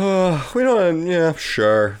 we don't. Yeah,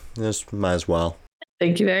 sure. Just might as well.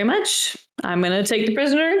 Thank you very much. I'm going to take the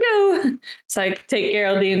prisoner and go. So I take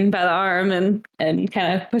Geraldine by the arm and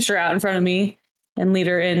kind of push her out in front of me and lead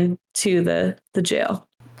her into the jail.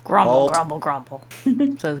 Grumble, Halt. grumble, grumble.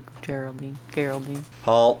 Says Geraldine.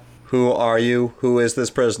 Halt. Who are you? Who is this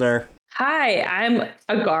prisoner? Hi, I'm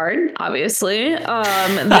a guard, obviously.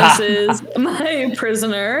 This is my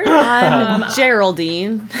prisoner. I'm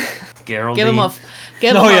Geraldine. Geraldine. Give him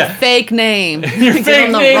Oh, a yeah. fake name. Your Give fake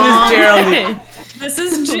him the name wrong is Geraldine. name. This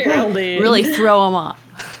is Geraldine. Really throw him off.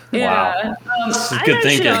 Yeah. This is I'm good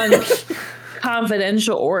actually thinking. on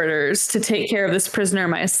confidential orders to take care of this prisoner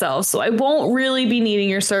myself, so I won't really be needing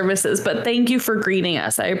your services, but thank you for greeting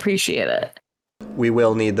us. I appreciate it. We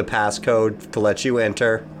will need the passcode to let you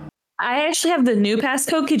enter. I actually have the new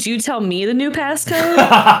passcode. Could you tell me the new passcode?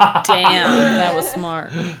 Damn, that was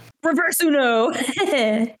smart. Reverse Uno.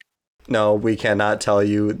 No, we cannot tell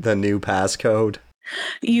you the new passcode.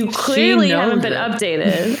 You clearly knows haven't been it.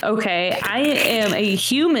 updated. Okay. I am a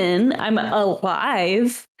human. I'm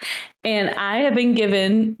alive. And I have been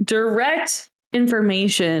given direct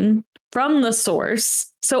information from the source.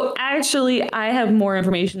 So actually, I have more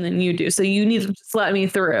information than you do. So you need to just let me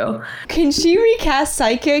through. Can she recast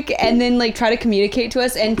psychic and then like try to communicate to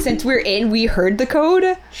us? And since we're in, we heard the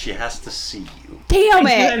code. She has to see you. Damn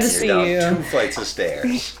I had to it! see you. flights of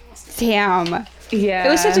stairs. Damn. Yeah. It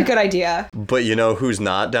was such a good idea. But you know who's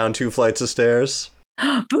not down 2 flights of stairs?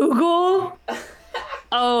 Boogle.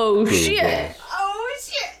 Oh, shit.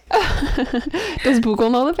 Does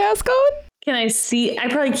Boogle know the passcode? Can I see? I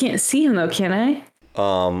probably can't see him though, can I?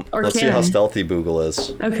 Or Let's see can how I? stealthy Boogle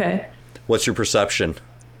is. Okay. What's your perception?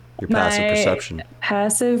 Your passive My perception.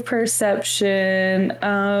 Passive perception.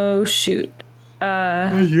 Oh, shoot.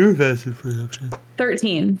 Your passive perception.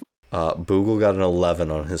 13. Boogle got an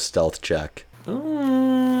 11 on his stealth check.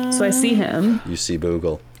 So I see him. You see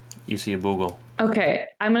Boogle. You see a Boogle. Okay,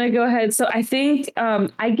 I'm gonna go ahead. So I think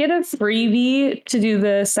I get a freebie to do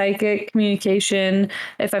the psychic communication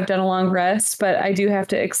if I've done a long rest, but I do have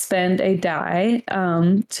to expend a die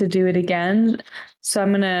to do it again. So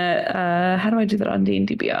I'm gonna. How do I do that on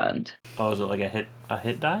D&D Beyond? Oh, is it like a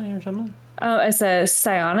hit die or something? Oh, it's a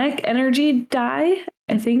psionic energy die,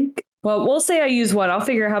 I think. Well, we'll say I use one. I'll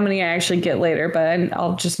figure how many I actually get later, but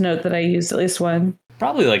I'll just note that I used at least one.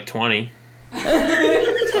 Probably like 20.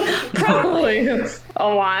 Probably a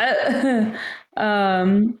lot.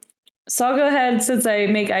 So I'll go ahead, since I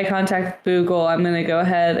make eye contact with Boogle, I'm going to go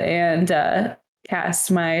ahead and cast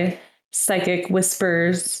my psychic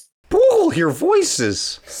whispers. Boogle, your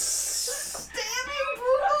voices.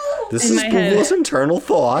 This In is my head. Boogle's internal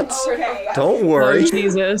thoughts. Don't Oh, worry.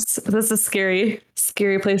 Jesus. That's a scary,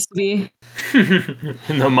 scary place to be.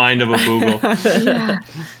 In the mind of a Boogle.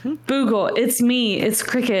 Boogle, it's me. It's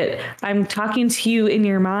Cricket. I'm talking to you in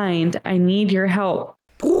your mind. I need your help.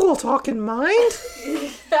 Boogle talking mind?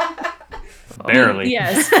 Barely.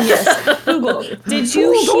 Yes. Boogle, did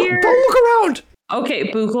you Boogle, hear? don't look around.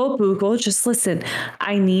 Okay, Boogle, just listen.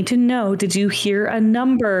 I need to know, did you hear a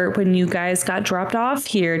number when you guys got dropped off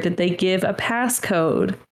here? Did they give a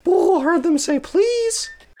passcode? Boogle heard them say please.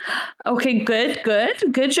 Okay, good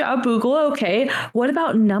job, Boogle. Okay, what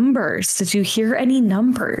about numbers? Did you hear any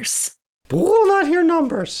numbers? Boogle not hear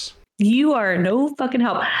numbers. You are no fucking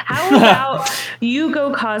help. How about you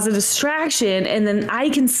go cause a distraction and then I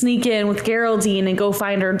can sneak in with Geraldine and go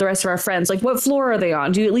find her the rest of our friends? Like, what floor are they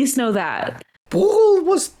on? Do you at least know that? Boogle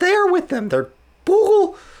was there with them. They're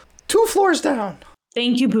Boogle 2 floors down.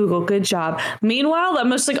 Thank you, Boogle. Good job. Meanwhile, I'm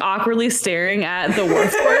just like awkwardly staring at the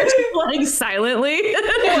Warforged, like silently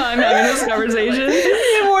while I'm having this conversation.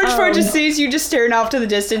 And Warforged just sees you just staring off to the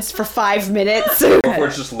distance for 5 minutes.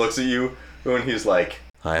 Warforged just looks at you and he's like,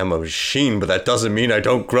 I am a machine, but that doesn't mean I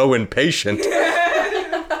don't grow impatient.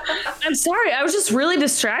 I'm sorry. I was just really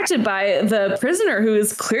distracted by the prisoner who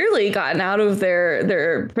has clearly gotten out of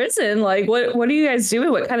their prison. Like, what are you guys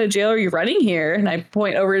doing? What kind of jail are you running here? And I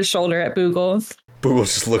point over his shoulder at Boogle. Boogle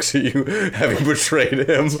just looks at you, having betrayed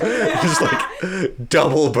him. Just like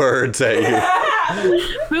double birds at you.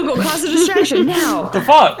 Boogle, cause a distraction now. The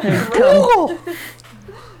fuck? Boogle!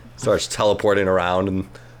 Starts teleporting around and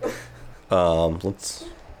let's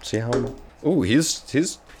see how. Ooh, he's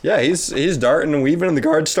darting and weaving, and the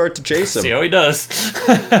guards start to chase him. See how he does.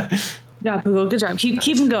 Yeah, Boogle, good job. Keep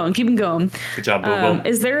him going. Keep him going. Good job, Boogle.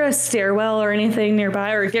 Is there a stairwell or anything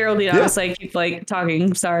nearby? Or Geraldine, Yeah. obviously, I keep like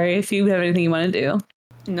talking. Sorry if you have anything you want to do.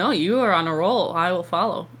 No, you are on a roll. I will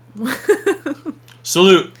follow.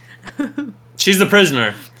 Salute. She's the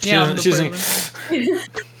prisoner. Yeah, I'm the She's prisoner.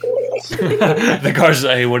 the guards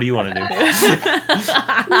say, hey, what do you want to do?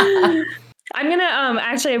 I'm gonna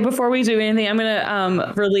actually before we do anything, I'm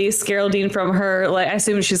gonna release Geraldine from her. Like, I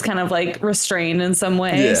assume she's kind of like restrained in some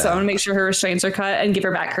way, Yeah. so I'm gonna make sure her restraints are cut and give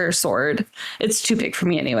her back her sword. It's too big for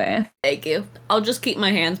me anyway. Thank you. I'll just keep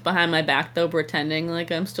my hands behind my back though, pretending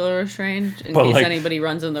like I'm still restrained in But, case like- anybody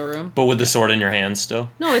runs in the room. But with the sword in your hand still.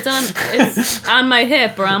 No, it's on my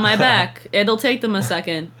hip or on my back. It'll take them a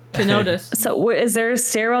second to notice. So, is there a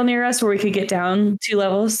stairwell near us where we could get down 2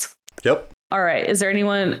 levels? Yep. All right. Is there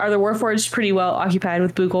anyone? Are the Warforged pretty well occupied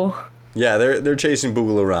with Boogle? Yeah, they're chasing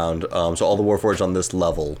Boogle around. So all the Warforged on this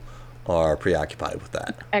level are preoccupied with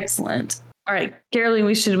that. Excellent. All right, Geraldine,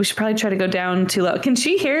 we should probably try to go down 2 levels. Can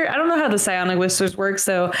she hear? I don't know how the psionic whispers work,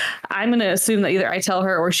 so I'm going to assume that either I tell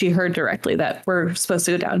her or she heard directly that we're supposed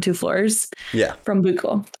to go down 2 floors Yeah. from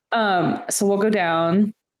Boogle. So we'll go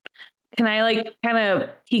down. Can I like kind of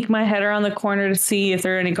peek my head around the corner to see if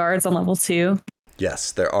there are any guards on level 2?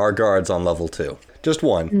 Yes, there are guards on level 2. Just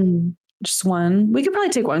one. Just one. We could probably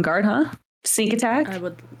take one guard, huh? Sneak attack. I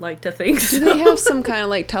would like to think Do so. they have some kind of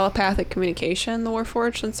like telepathic communication, the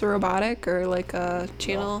Warforged, since they're robotic, or like a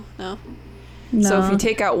channel? No. No. So if you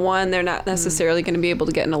take out one, they're not necessarily going to be able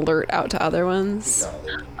to get an alert out to other ones.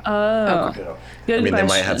 Oh, good I mean, they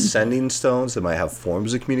might have question. sending stones, they might have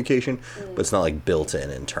forms of communication, but it's not like built in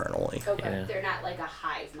internally. Okay, Yeah. they're not like a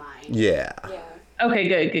hive mind. Yeah.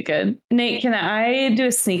 Okay, good. Nate, can I do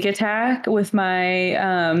a sneak attack with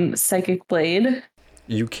my psychic blade?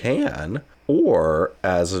 You can, or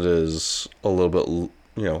as it is a little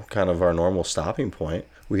bit, kind of our normal stopping point,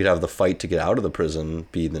 we could have the fight to get out of the prison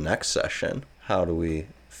be the next session. How do we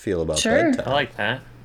feel about Sure. that? I like that.